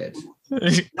that weird?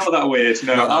 Not that weird.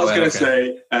 No, I was going to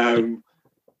say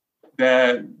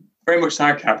they're very much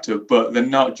side character, but they're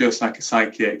not just like a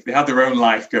sidekick. They have their own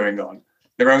life going on.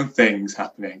 their own things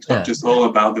happening. It's not just all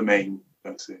about the main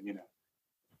person, you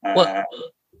know.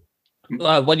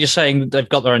 When you're saying they've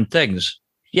got their own things,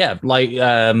 yeah, like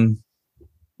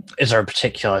is there a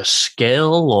particular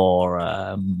skill or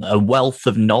a wealth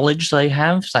of knowledge they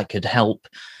have that could help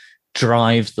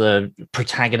drive the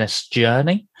protagonist's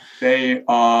journey? They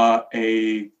are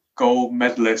a gold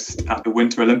medalist at the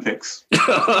Winter Olympics.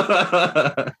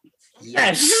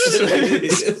 Yes.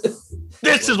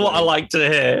 This is what I like to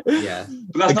hear. Yeah.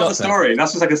 But that's not the story.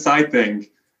 That's just like a side thing.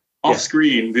 Off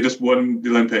screen, they just won the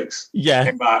Olympics. Yeah.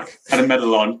 Came back, had a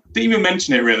medal on. Didn't even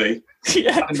mention it, really.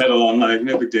 Yeah. Had a medal on, like,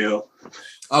 no big deal.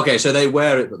 Okay, so they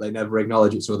wear it, but they never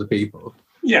acknowledge it to other people.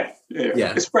 Yeah.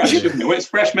 It's fresh, isn't it? When it's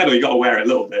fresh medal, you got to wear it a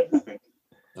little bit, I think.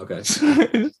 Okay.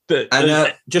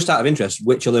 And just out of interest,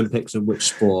 which Olympics and which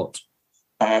sport?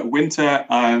 Winter,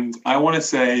 and I want to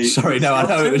say... Sorry, no, I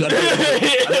know it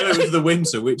was the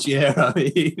winter. Which year, I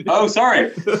mean? Oh,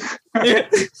 sorry.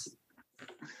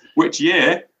 Which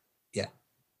year? Yeah.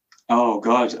 Oh,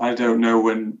 God, I don't know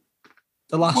when...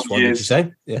 The last one, did you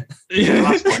say? Yeah.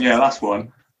 Last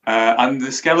one. And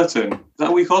the skeleton. Is that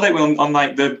what we call it? On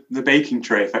like the baking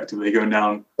tray, effectively, going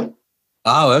down.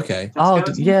 Oh, okay. Oh,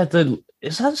 yeah.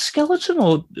 Is that a skeleton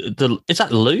or is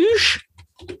that luge?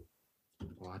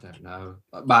 I don't know.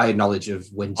 My knowledge of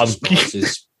winter sports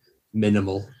is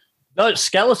minimal. No, it's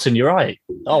skeleton. You're right.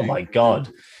 Oh my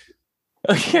God.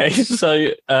 Okay, so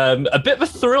a bit of a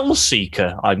thrill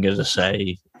seeker, I'm going to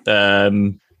say.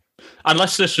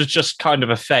 Unless this was just kind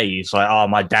of a phase, like, oh,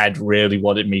 my dad really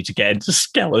wanted me to get into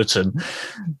skeleton,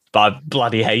 but I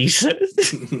bloody hate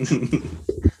it.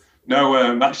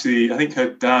 No, actually, I think her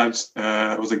dad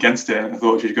was against it. I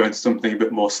thought she'd go into something a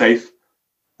bit more safe.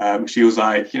 She was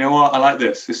like, you know what? I like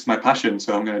this. This is my passion,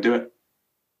 so I'm going to do it.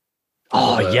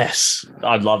 Oh, yes.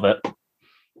 I love it.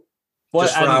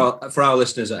 Just for our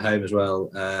listeners at home as well,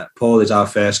 Paul is our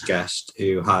first guest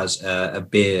who has a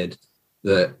beard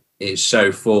that is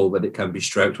so full that it can be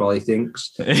stroked while he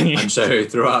thinks. And so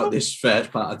throughout this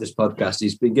first part of this podcast,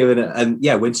 he's been given it. And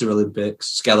yeah, Winter Olympics,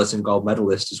 skeleton gold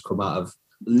medalist has come out of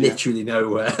literally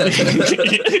nowhere.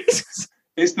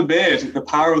 It's the beard, the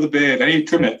power of the beard. I need to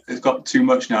trim it. It's got too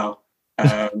much now.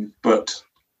 But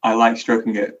I like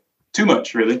stroking it. Too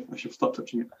much, really. I should stop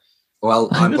touching it. Well,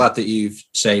 I'm glad that you've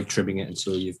saved trimming it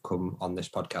until you've come on this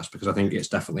podcast, because I think it's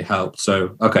definitely helped.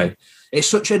 So, okay. It's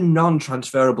such a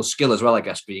non-transferable skill as well, I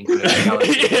guess, being good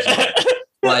at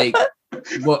like,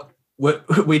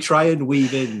 we try and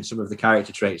weave in some of the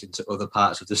character traits into other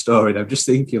parts of the story. And I'm just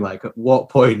thinking, like, at what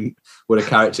point would a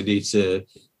character need to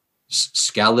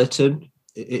skeleton?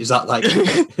 Is that like,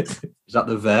 is that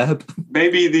the verb?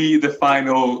 Maybe the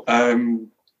final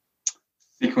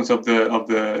sequence of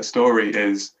the story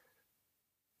is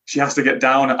she has to get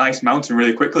down at Ice Mountain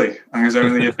really quickly, and there's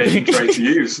only a baking tray to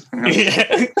use.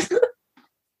 Yeah.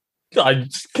 I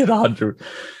cannot.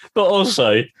 But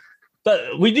also,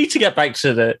 we need to get back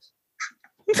to the.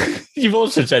 You've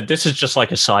also said this is just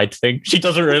like a side thing. She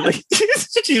doesn't really.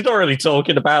 She's not really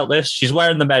talking about this. She's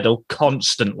wearing the medal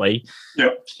constantly. Yeah.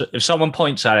 So if someone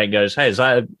points at it and goes, "Hey, is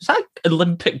that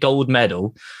Olympic gold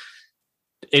medal?"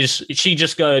 Is she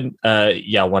just going,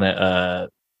 "Yeah, I won it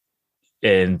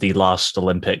in the last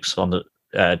Olympics on the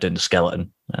doing the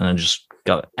skeleton," and then just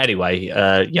go. Anyway,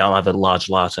 yeah, I'll have a large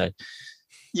latte.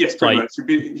 Yes, pretty much.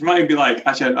 You might be like,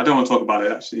 actually, I don't want to talk about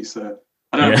it, actually, so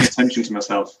I don't have attention to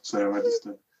myself, so I just...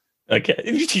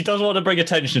 Okay, she doesn't want to bring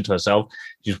attention to herself.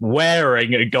 She's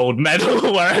wearing a gold medal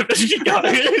wherever she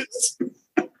goes.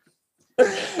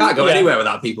 Can't go anywhere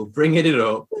without people bringing it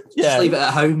up. Just leave it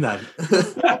at home, then.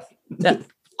 Yeah.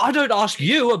 I don't ask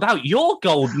you about your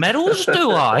gold medals,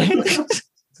 do I?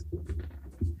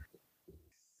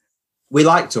 We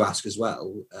like to ask as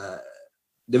well,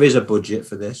 there is a budget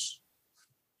for this.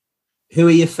 Who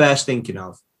are you first thinking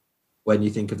of when you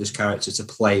think of this character to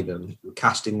play them,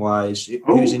 casting-wise?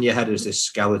 Who's in your head as this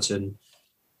skeleton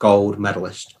gold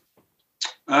medalist?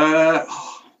 First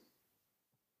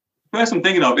I'm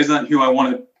thinking of isn't who I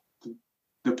wanted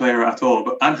to play her at all,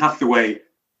 but Anne Hathaway,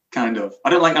 kind of. I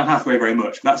don't like Anne Hathaway very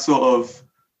much. That sort of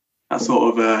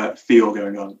feel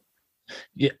going on.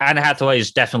 Yeah, Anne Hathaway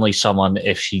is definitely someone.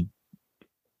 If she,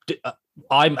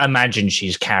 I imagine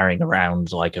she's carrying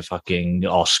around like a fucking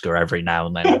Oscar every now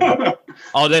and then.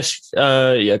 Oh, this,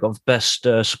 got best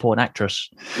supporting actress.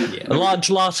 Yeah. A large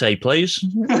latte, please.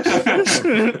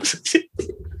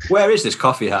 Where is this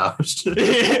coffee house?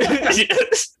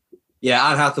 Yes. Yeah,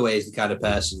 Anne Hathaway is the kind of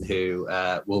person who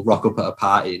will rock up at a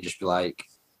party and just be like,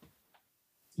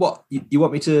 "What, you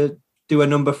want me to do a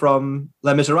number from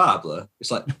Les Miserables? It's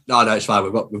like, no, it's fine.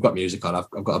 We've got music on. I've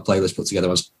got a playlist put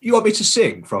together. You want me to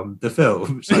sing from the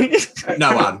film? It's like,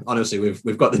 no, Anne. Honestly,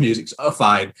 we've got the music. So, oh,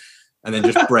 fine. And then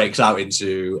just breaks out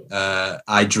into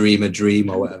 "I Dream a Dream"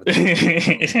 or whatever.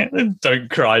 Don't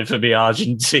cry for me,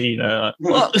 Argentina.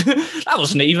 What? That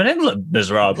wasn't even in Les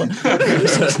Miserables.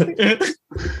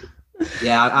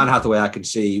 Yeah, Anne Hathaway, I can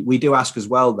see. We do ask as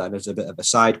well, then, as a bit of a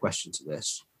side question to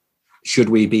this, should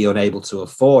we be unable to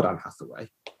afford Anne Hathaway?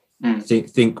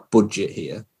 Think budget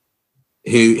here.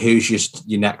 Who's just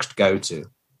your next go-to?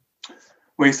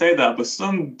 Well, you say that, but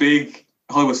some big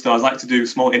Hollywood stars like to do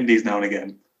small indies now and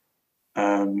again.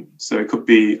 So it could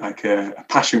be like a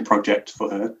passion project for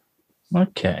her.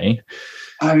 Okay.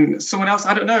 And someone else,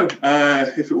 I don't know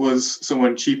if it was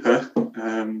someone cheaper.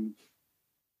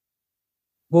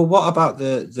 Well, what about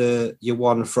the your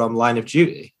one from Line of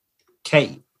Duty,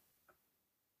 Kate?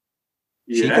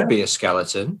 Yeah. She could be a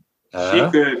skeleton. She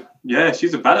could. Yeah,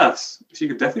 she's a badass. She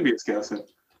could definitely be a skeleton.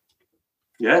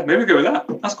 Yeah, maybe go with that.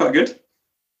 That's quite good.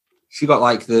 She got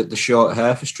like the short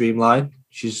hair for Streamline.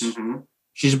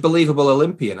 She's a believable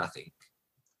Olympian, I think.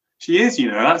 She is,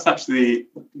 that's actually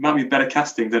might be better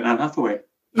casting than Anne Hathaway.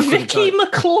 Vicky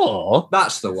McClure?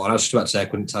 That's the one. I was just about to say I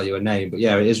couldn't tell you her name, but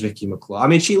yeah, it is Vicky McClure. I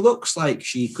mean, she looks like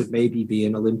she could maybe be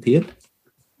an Olympian.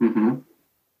 Yeah,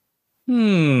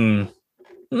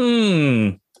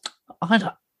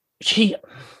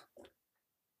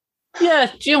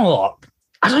 do you know what?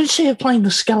 I don't see her playing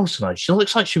the skeleton, though. She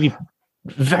looks like she'd be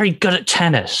very good at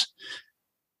tennis.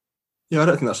 Yeah, I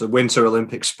don't think that's a Winter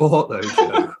Olympic sport, though.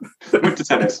 Winter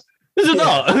tennis. Is it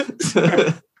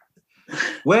not?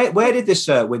 Where did this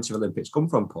Winter Olympics come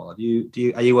from, Paul? Are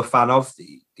you a fan of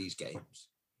these games?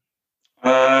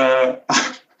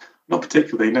 Not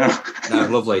particularly, no. No,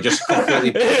 lovely. Just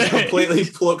completely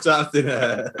plucked out of thin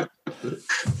air.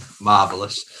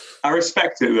 Marvelous. I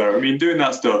respect it though. I mean, doing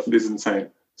that stuff is insane.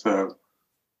 So.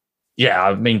 Yeah,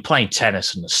 I mean, playing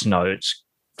tennis in the snow, it's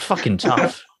fucking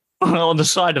tough. On the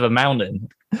side of a mountain.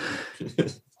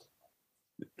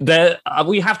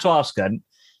 We have to ask then,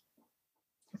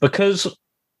 because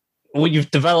you've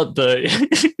developed the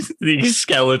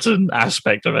skeleton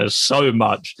aspect of it so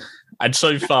much, and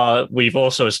so far we've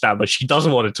also established she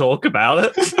doesn't want to talk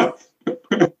about it.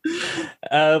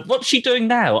 What's she doing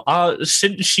now?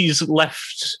 Since she's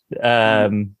left,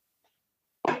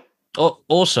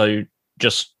 also,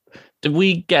 just did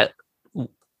we get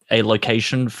a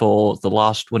location for the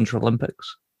last Winter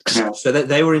Olympics? So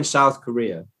they were in South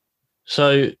Korea.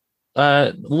 So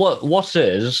what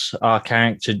is our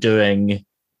character doing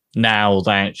now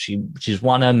that she's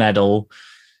won her medal?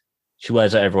 She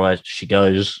wears it everywhere she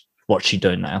goes. What's she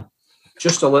doing now?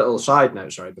 Just a little side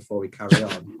note, sorry, before we carry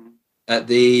on. At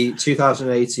the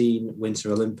 2018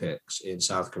 Winter Olympics in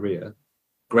South Korea,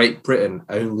 Great Britain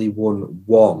only won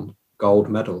one gold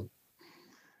medal.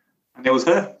 And it was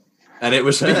her. And it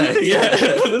was her. Yeah,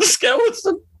 the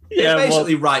skeleton. Yeah, it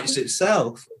basically writes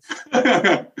itself.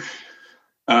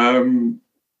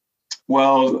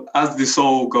 Well, as the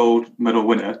sole gold medal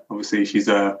winner, obviously she's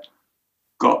got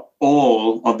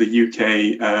all of the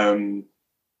UK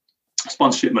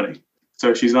sponsorship money.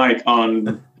 So she's like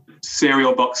on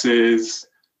cereal boxes,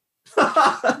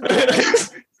 Alpro,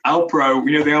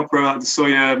 the Alpro, like the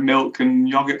soya milk and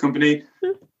yogurt company.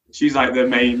 She's like the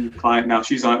main client now.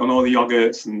 She's like on all the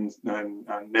yogurts and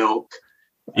milk.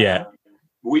 Yeah.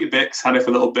 Weetabix had it for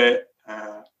a little bit.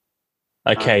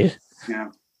 Okay. Yeah.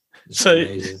 So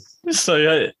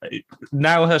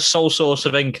now her sole source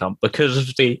of income, because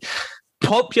of the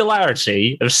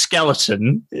popularity of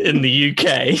skeleton in the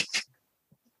UK,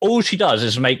 all she does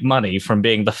is make money from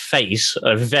being the face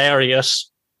of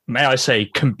various, may I say,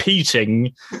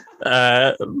 competing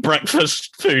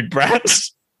breakfast food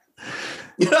brands.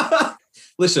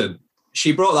 Listen,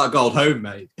 she brought that gold home,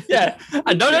 mate. Yeah.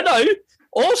 And no.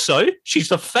 Also, she's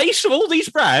the face of all these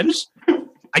brands,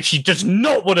 and she does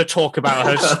not want to talk about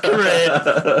her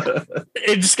career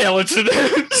in skeleton.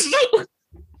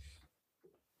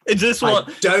 Is this what?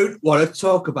 I don't want to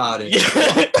talk about it.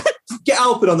 Yeah. Get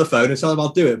Alpin on the phone and tell him I'll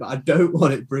do it, but I don't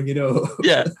want it bringing up.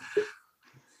 Yeah.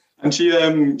 And she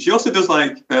also does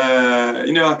like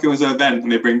it was an event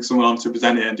and they bring someone on to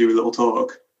present it and do a little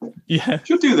talk. Yeah.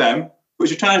 She'll do them, but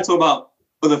she's trying to talk about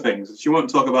other things. She won't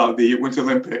talk about the Winter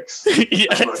Olympics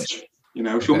as much.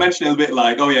 She'll mention it a bit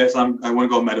like, oh yes, I want a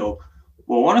gold medal.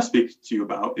 What I want to speak to you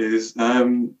about is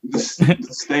the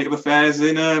state of affairs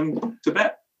in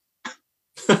Tibet.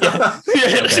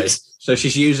 Okay. So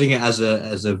she's using it as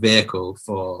a vehicle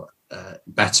for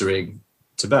bettering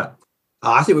Tibet.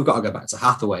 Oh, I think we've got to go back to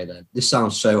Hathaway then. This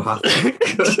sounds so Hathaway.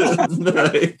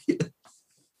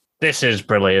 This is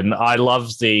brilliant. I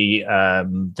love the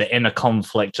inner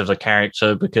conflict of the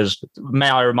character because, may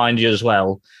I remind you as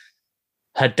well,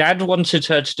 her dad wanted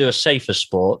her to do a safer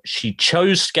sport. She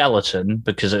chose skeleton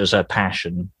because it was her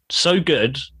passion. So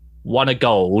good, won a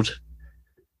gold.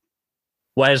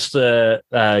 Where's the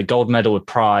gold medal with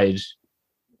Pride?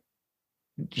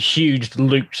 Huge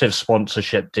lucrative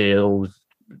sponsorship deal.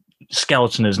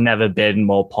 Skeleton has never been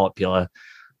more popular.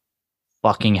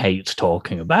 Fucking hates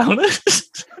talking about it.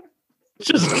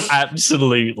 Just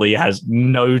absolutely has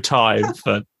no time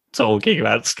for talking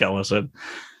about Skeleton.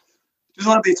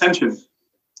 Doesn't like the attention.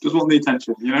 Just want the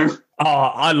attention, you know? Oh,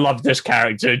 I love this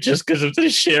character just because of the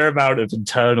sheer amount of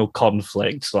internal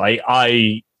conflict. Like,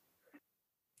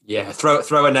 Yeah,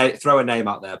 throw a name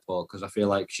out there, Paul, because I feel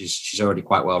like she's already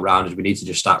quite well rounded. We need to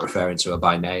just start referring to her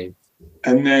by name.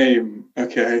 A name,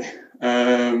 okay.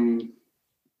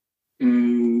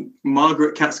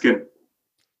 Margaret Catskin.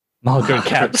 Margaret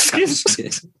Catskin.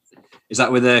 Is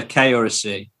that with a K or a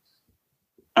C?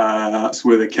 That's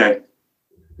with a K.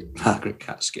 Margaret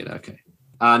Catskin, okay.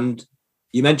 And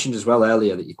you mentioned as well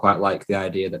earlier that you quite like the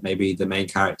idea that maybe the main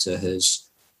character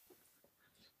has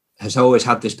always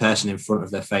had this person in front of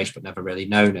their face but never really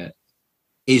known it.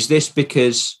 Is this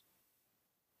because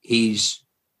he's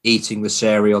eating the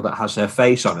cereal that has her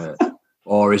face on it?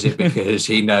 Or is it because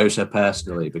he knows her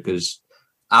personally? Because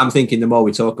I'm thinking the more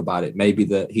we talk about it, maybe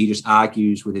that he just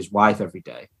argues with his wife every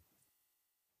day,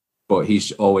 but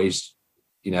he's always,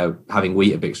 having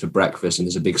Weetabix for breakfast and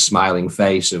there's a big smiling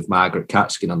face of Margaret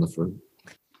Catskin on the front.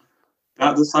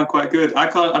 That does sound quite good. I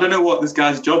don't know what this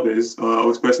guy's job is, or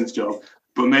this person's job,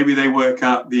 but maybe they work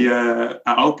at the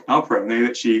at Alpro and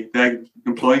they're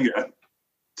employing her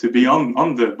to be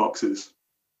on the boxes.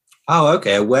 Oh,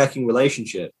 okay, a working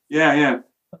relationship. Yeah.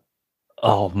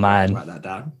 Oh man, write that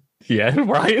down. Yeah,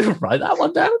 write that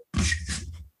one down.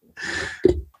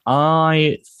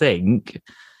 I think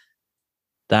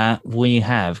that we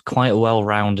have quite a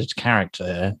well-rounded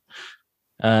character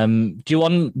here.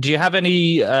 Do you have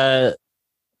any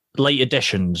late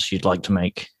additions you'd like to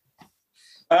make?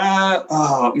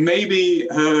 Maybe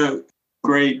her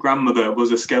great grandmother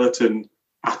was a skeleton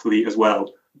athlete as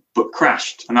well, but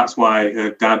crashed, and that's why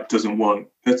her dad doesn't want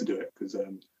her to do it because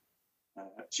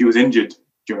she was injured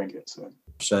during it.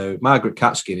 So Margaret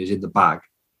Catskin is in the bag.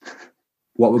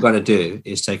 What we're going to do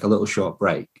is take a little short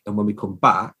break, and when we come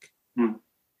back,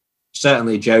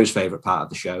 certainly Joe's favourite part of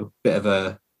the show, bit of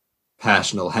a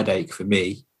personal headache for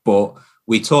me, but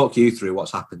we talk you through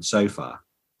what's happened so far.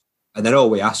 And then all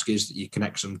we ask is that you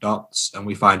connect some dots and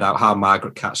we find out how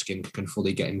Margaret Catskin can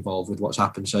fully get involved with what's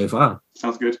happened so far.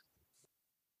 Sounds good.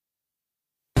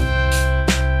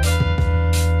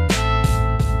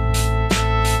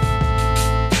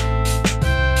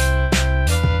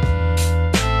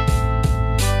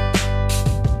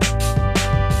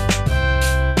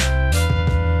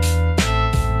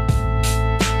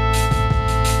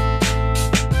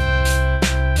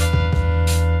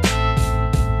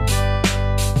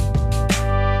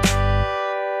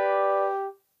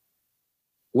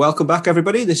 Welcome back,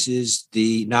 everybody. This is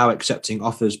the Now Accepting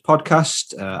Offers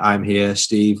podcast. I'm here,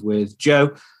 Steve, with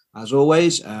Joe, as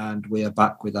always, and we are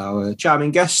back with our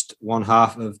charming guest, one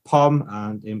half of POM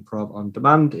and Improv on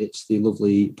Demand. It's the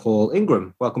lovely Paul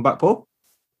Ingram. Welcome back, Paul.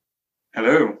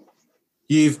 Hello.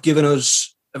 You've given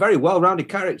us a very well-rounded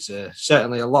character,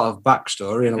 certainly a lot of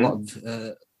backstory and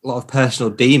a lot of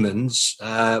personal demons,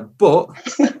 but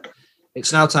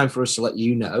it's now time for us to let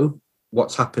you know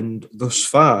what's happened thus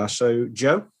far. So,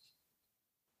 Joe?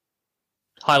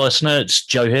 Hi, listener. It's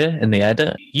Joe here in the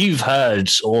edit. You've heard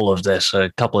all of this a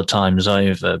couple of times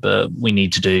over, but we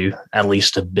need to do at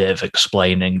least a bit of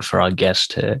explaining for our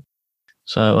guest here.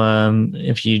 So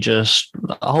if you just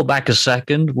hold back a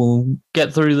second, we'll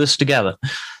get through this together.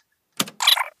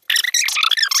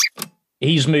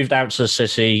 He's moved out to the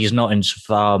city. He's not into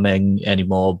farming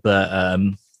anymore, but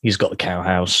he's got the cow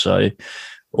house, so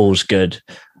all's good.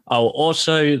 Oh,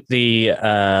 also the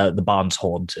barn's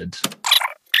haunted.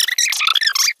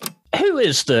 Who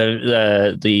is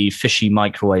the fishy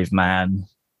microwave man?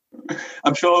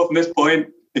 I'm sure from this point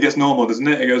it gets normal, doesn't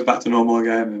it? It goes back to normal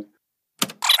again.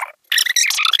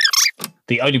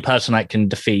 The only person that can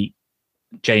defeat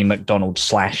Jane MacDonald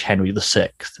 / Henry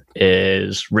VI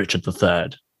is Richard III.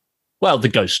 Well, the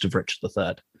ghost of Richard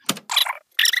III.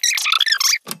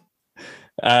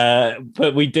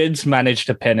 But we did manage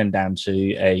to pin him down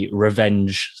to a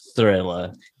revenge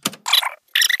thriller.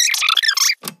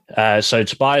 So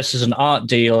Tobias is an art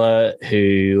dealer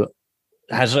who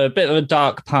has a bit of a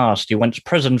dark past. He went to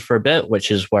prison for a bit, which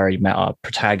is where he met our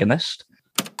protagonist.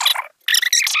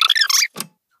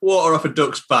 Water off a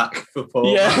duck's back for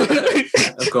Paul. Yeah.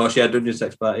 Of course, yeah, Dungeon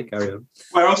Sex Party, carry on.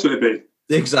 Where else would it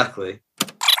be? Exactly.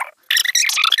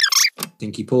 I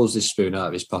think he pulls this spoon out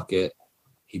of his pocket,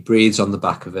 he breathes on the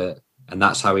back of it, and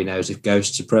that's how he knows if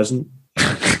ghosts are present.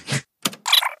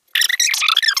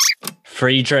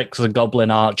 Friedrich the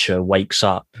Goblin Archer wakes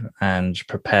up and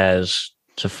prepares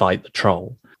to fight the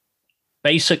troll.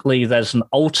 Basically, there's an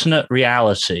alternate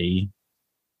reality,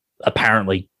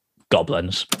 apparently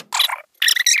goblins.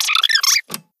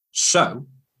 So,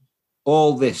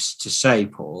 all this to say,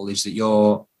 Paul, is that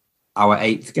you're our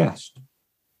 8th guest.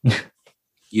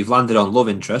 You've landed on love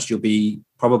interest. You'll be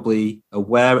probably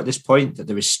aware at this point that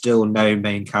there is still no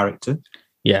main character.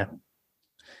 Yeah.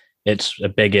 It's a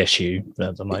big issue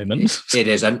at the moment. It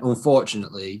is. And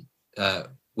unfortunately,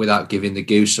 without giving the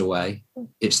goose away,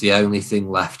 it's the only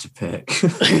thing left to pick.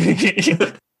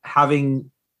 Having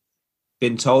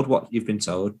been told what you've been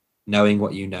told, knowing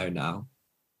what you know now,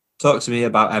 talk to me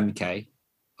about MK,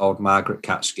 old Margaret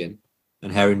Catskin,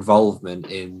 and her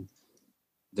involvement in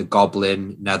the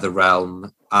Goblin,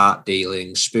 Netherrealm, art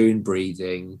dealing, spoon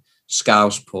breathing,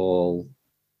 Scouse Paul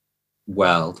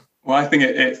world. Well, I think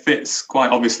it fits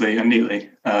quite obviously and neatly,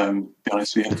 to be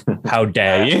honest with you. How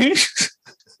dare you?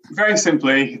 Very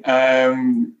simply,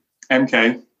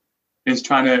 MK is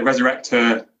trying to resurrect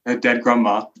her dead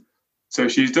grandma. So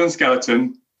she's done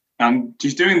skeleton and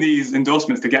she's doing these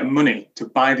endorsements to get money to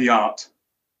buy the art.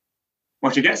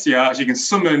 When she gets the art, she can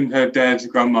summon her dead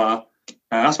grandma.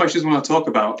 That's why she doesn't want to talk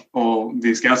about all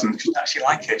these skeletons. She doesn't actually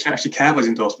like it. She doesn't actually care about these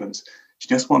endorsements. She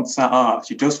just wants that art.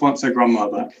 She just wants her grandma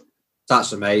back.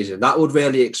 That's amazing. That would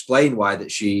really explain why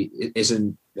that she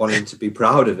isn't wanting to be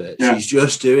proud of it. Yeah. She's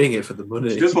just doing it for the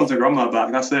money. She just wants her grandma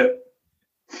back. That's it.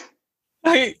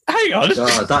 Hey, hang on.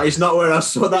 God, that is not where I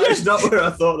saw. That is not where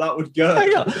I thought that would go.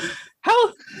 Hang on.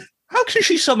 How can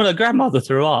she summon her grandmother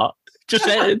through art?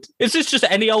 Is this just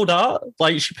any old art?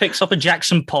 Like she picks up a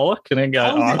Jackson Pollock and then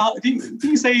goes. Did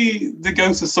you say the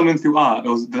ghosts are summoned through art,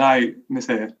 or did I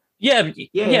mishear?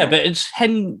 Yeah, but it's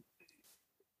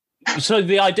So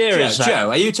the idea is that... Joe,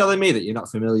 are you telling me that you're not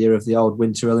familiar with the old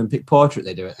Winter Olympic portrait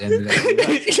they do at the end of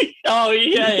the Oh,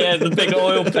 yeah, the big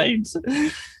oil paints.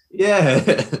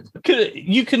 Yeah.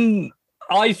 You can...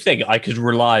 I think I could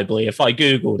reliably, if I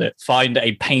Googled it, find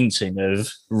a painting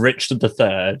of Richard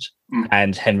III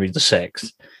and Henry VI.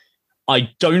 I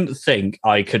don't think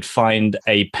I could find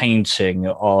a painting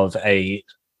of a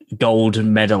gold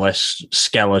medalist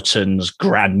skeleton's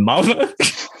grandmother.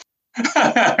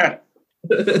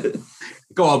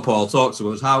 Go on, Paul. Talk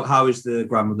to us. How is the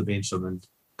grandmother being summoned?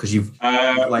 Because you've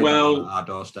laid on our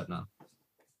doorstep now.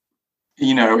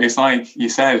 You know, it's like you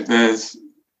said. There's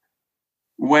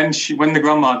when the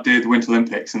grandma did Winter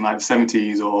Olympics in like the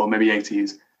 70s or maybe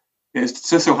 80s. It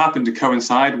just so happened to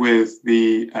coincide with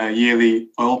the yearly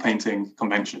oil painting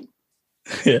convention.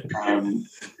 Yeah.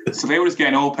 So they were just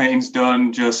getting oil paintings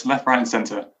done, just left, right, and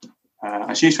centre.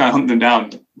 And she's trying to hunt them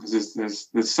down because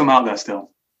there's some out there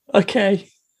still. Okay.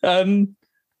 I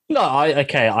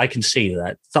can see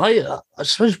that. I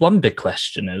suppose one big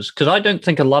question is, because I don't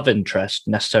think a love interest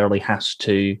necessarily has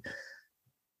to...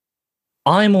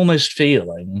 I'm almost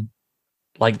feeling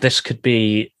like this could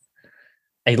be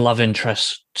a love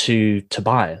interest to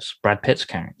Tobias, Brad Pitt's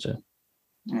character.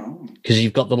 Because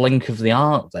you've got the link of the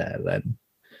art there then.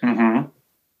 Mm-hmm.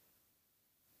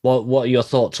 What are your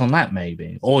thoughts on that,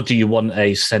 maybe? Or do you want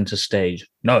a centre stage?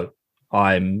 No,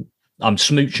 I'm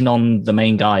smooching on the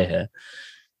main guy here.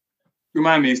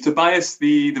 Remind me, is Tobias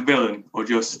the villain or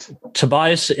just...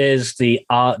 Tobias is the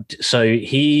art... So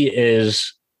he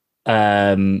is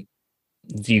the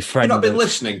friend... You've not been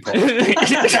listening, Paul.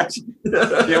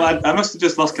 I must have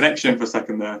just lost connection for a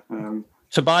second there.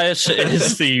 Tobias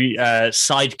is the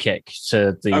sidekick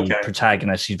to the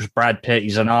protagonist. He's Brad Pitt.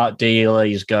 He's an art dealer.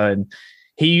 He was going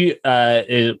to,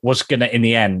 in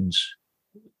the end,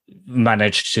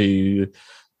 manage to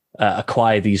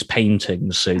acquire these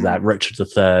paintings so that Richard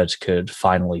III could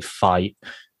finally fight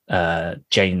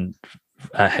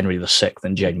Henry VI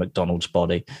and Jane McDonald's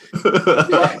body.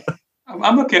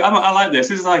 I'm okay. I like this.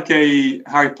 This is like a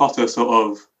Harry Potter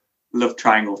sort of love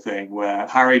triangle thing where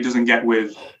Harry doesn't get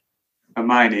with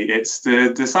Hermione. It's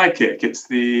the sidekick. It's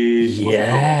the...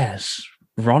 Yes.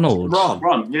 Ronald.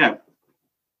 Ron, yeah.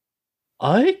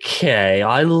 Okay,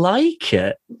 I like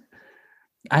it.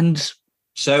 And...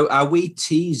 So are we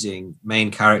teasing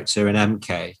main character in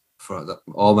MK for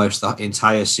almost the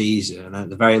entire season? And at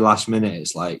the very last minute,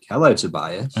 it's like, hello,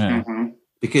 Tobias. Yeah. Mm-hmm.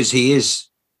 Because he is...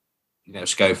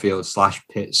 Schofield /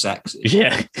 Pitt sexy.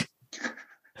 Yeah.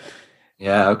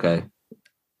 Yeah, okay.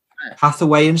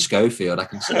 Hathaway and Schofield, I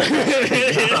can see.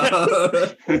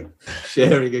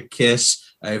 Sharing a kiss.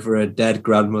 over a dead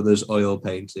grandmother's oil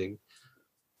painting.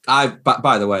 By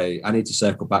the way, I need to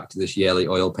circle back to this yearly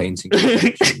oil painting.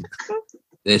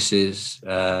 This is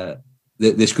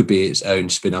this could be its own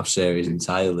spin-off series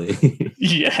entirely.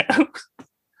 Yeah.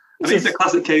 I think it's a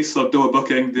classic case of double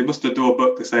booking. They must have double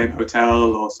booked the same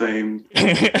hotel or same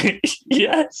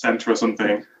centre or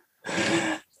something.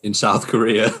 In South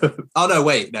Korea. Oh, no,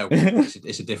 wait. No,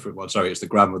 it's a different one. Sorry, it's the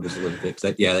Grandmother's Olympics.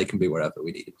 They can be wherever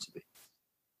we need them to be.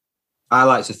 I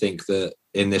like to think that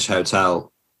in this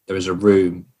hotel, there is a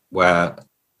room where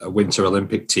a Winter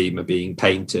Olympic team are being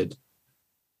painted.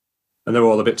 And they're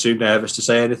all a bit too nervous to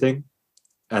say anything.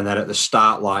 And then at the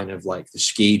start line of like the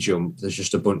ski jump, there's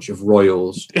just a bunch of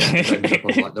royals on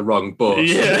like the wrong bus.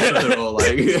 Yeah. They're all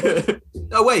like,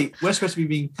 oh wait, we're supposed to be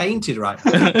being painted right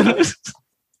now.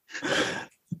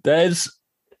 There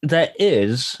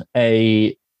is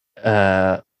a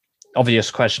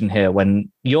obvious question here when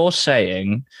you're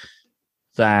saying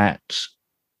that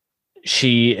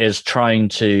she is trying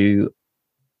to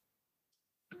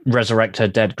resurrect her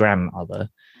dead grandmother.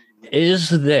 Is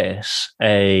this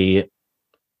a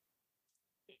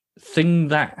thing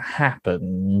that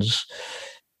happens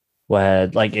where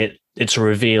like it's a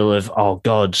reveal of, oh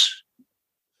God,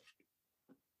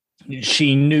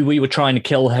 she knew we were trying to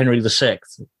kill Henry VI,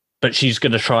 but she's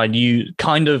going to try and use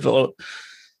kind of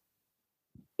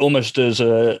almost as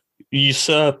a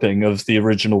usurping of the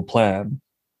original plan?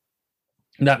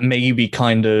 That may be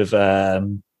kind of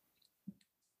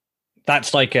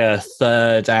that's like a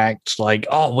third act, like,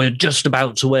 oh, we're just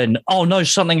about to win. Oh no,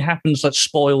 something happens that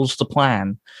spoils the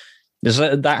plan. Is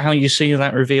that how you see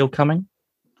that reveal coming?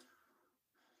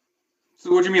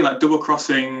 So what do you mean, like double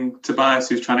crossing Tobias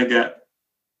who's trying to get...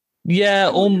 Yeah,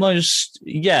 almost,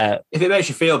 yeah. If it makes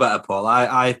you feel better, Paul,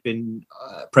 I've been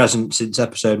present since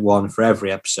episode 1 for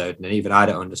every episode, and even I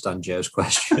don't understand Joe's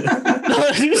question.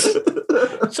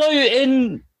 So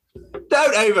in...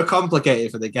 Don't overcomplicate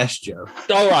it for the guest, Joe.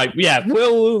 All right, yeah,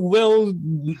 we'll.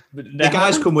 The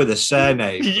guys come with a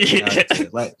surname. Yeah.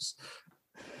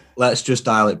 Let's just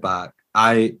dial it back.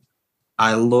 I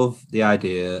love the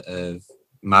idea of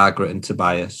Margaret and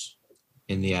Tobias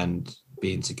in the end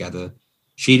being together.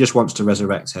 She just wants to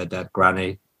resurrect her dead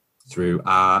granny through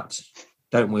art,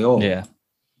 don't we all? Yeah.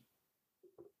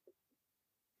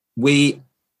 We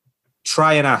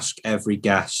try and ask every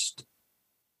guest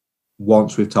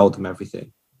once we've told them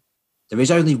everything. There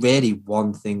is only really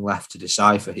one thing left to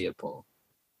decipher here, Paul.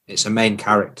 It's a main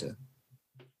character.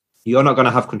 You're not going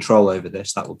to have control over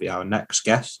this. That will be our next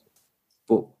guest.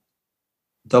 But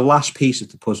the last piece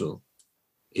of the puzzle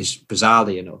is,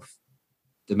 bizarrely enough,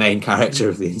 the main character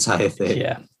of the entire thing.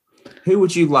 Yeah. Who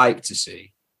would you like to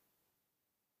see?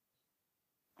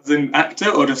 As an actor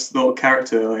or just little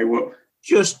character? Like what?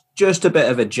 Just a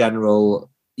bit of a general...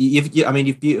 You've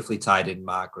beautifully tied in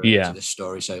Margaret to this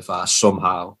story so far,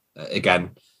 somehow.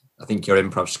 Again, I think your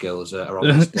improv skills are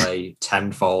on display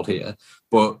tenfold here.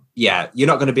 But yeah, you're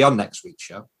not going to be on next week's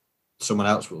show. Someone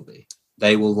else will be.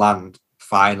 They will land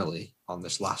finally on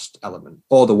this last element,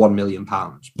 or the £1 million.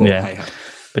 But, hey,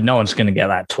 but no one's going to get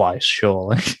that twice,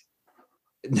 surely.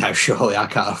 No, surely I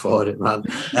can't afford it, man.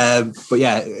 But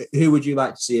yeah, who would you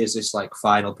like to see as this like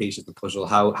final piece of the puzzle?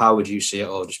 How would you see it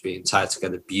all just being tied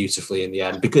together beautifully in the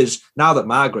end? Because now that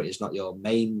Margaret is not your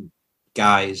main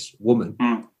guy's woman,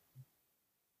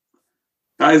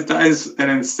 that is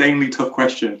an insanely tough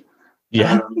question.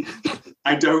 Yeah,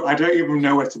 I don't even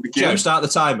know where to begin. Joe, start the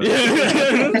timer.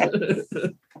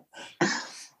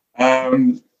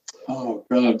 Oh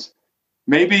God,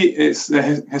 maybe it's a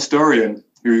historian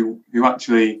who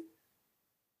actually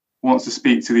wants to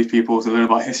speak to these people to learn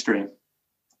about history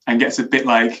and gets a bit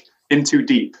like in too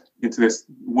deep into this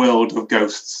world of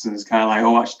ghosts and it's kind of like,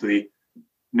 oh, actually,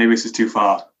 maybe this is too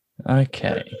far.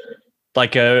 Okay.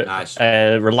 Like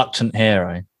a reluctant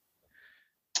hero.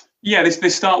 Yeah, they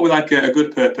start with like a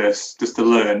good purpose just to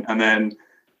learn, and then,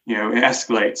 you know, it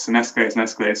escalates and escalates and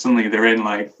escalates. Suddenly they're in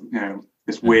like, you know,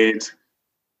 this weird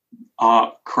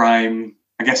art crime.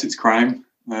 I guess it's crime.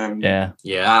 Yeah,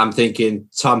 I'm thinking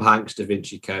Tom Hanks, Da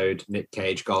Vinci Code, Nick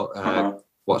Cage got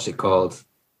what's it called?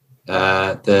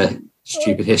 The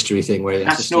stupid history thing where he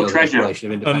has National to steal Treasure. the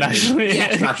Declaration of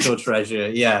Independence. National Treasure.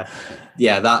 Yeah,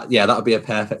 that would be a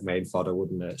perfect main fodder,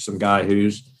 wouldn't it? Some guy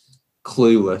who's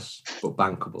clueless but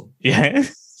bankable. Yeah.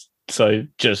 So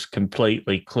just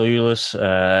completely clueless,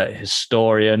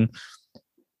 historian.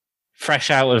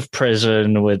 Fresh out of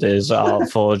prison with his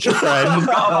art forge friend.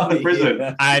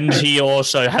 And he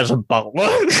also has a butler.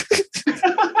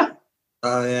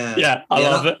 Oh, yeah. Yeah, I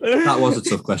love it. That was a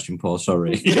tough question, Paul.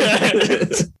 Sorry. Yeah.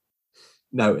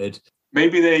 Noted.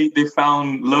 Maybe they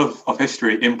found love of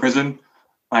history in prison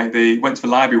Like they went to the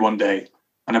library one day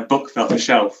and a book fell off the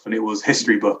shelf and it was a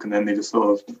history book, and then they just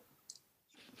sort of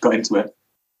got into it.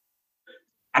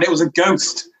 And it was a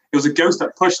ghost. It was a ghost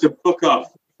that pushed the book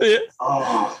off. Yeah.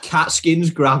 Oh, Catskin's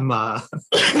grandma.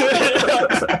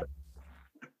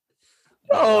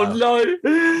 Oh no!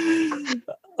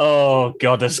 Oh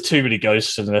god, there's too many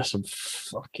ghosts in this. I'm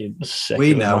fucking sick.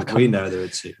 We of them. know, I can't- we know there are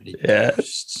too many Yeah.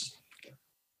 ghosts.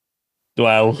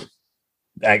 Well,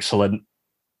 excellent.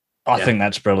 I Yeah. think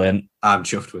that's brilliant. I'm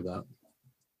chuffed with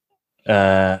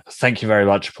that. Thank you very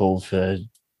much, Paul, for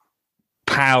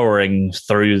powering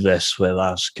through this with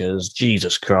us. Because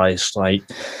Jesus Christ, like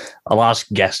our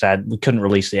last guest we couldn't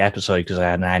release the episode because I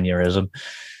had an aneurysm.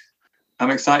 I'm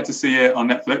excited to see it on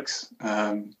Netflix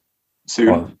soon.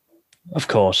 Well, of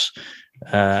course.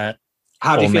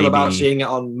 How do you Or feel about maybe- seeing it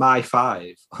on My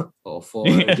 5 or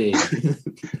 4OD?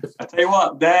 I tell you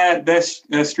what,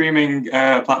 their streaming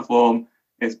platform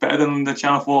is better than the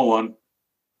Channel 4 one.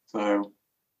 So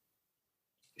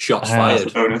Shots that's a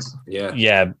fired. bonus. Yeah.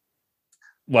 Yeah.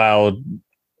 Well,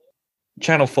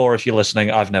 Channel 4, if you're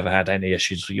listening, I've never had any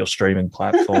issues with your streaming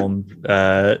platform.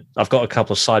 I've got a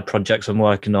couple of side projects I'm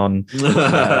working on.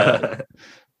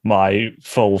 My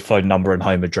full phone number and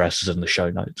home address is in the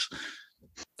show notes.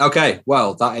 Okay,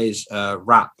 well, that is a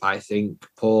wrap, I think,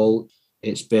 Paul.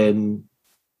 It's been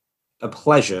a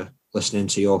pleasure listening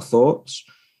to your thoughts.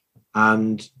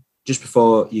 And just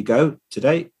before you go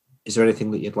today, is there anything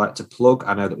that you'd like to plug?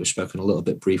 I know that we've spoken a little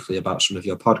bit briefly about some of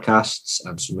your podcasts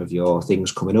and some of your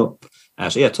things coming up.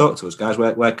 So yeah, talk to us, guys.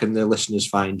 Where can the listeners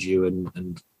find you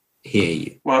and hear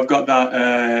you? Well, I've got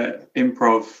that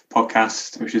improv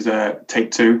podcast, which is a Take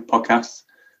Two podcast,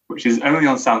 which is only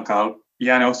on SoundCloud.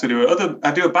 Yeah, and I also do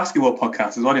a basketball podcast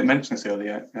as well. I didn't mention this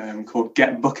earlier, called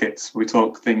Get Buckets. Where we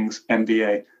talk things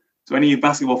NBA. So any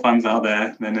basketball fans out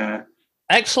there, then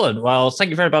Excellent. Well, thank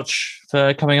you very much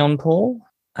for coming on, Paul.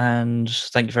 And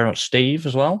thank you very much, Steve,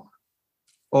 as well.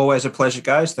 Always a pleasure,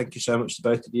 guys. Thank you so much to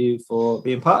both of you for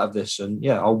being part of this. And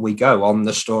yeah, on we go. On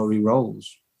the story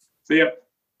rolls. see ya.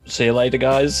 See you later,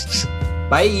 guys.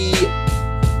 Bye.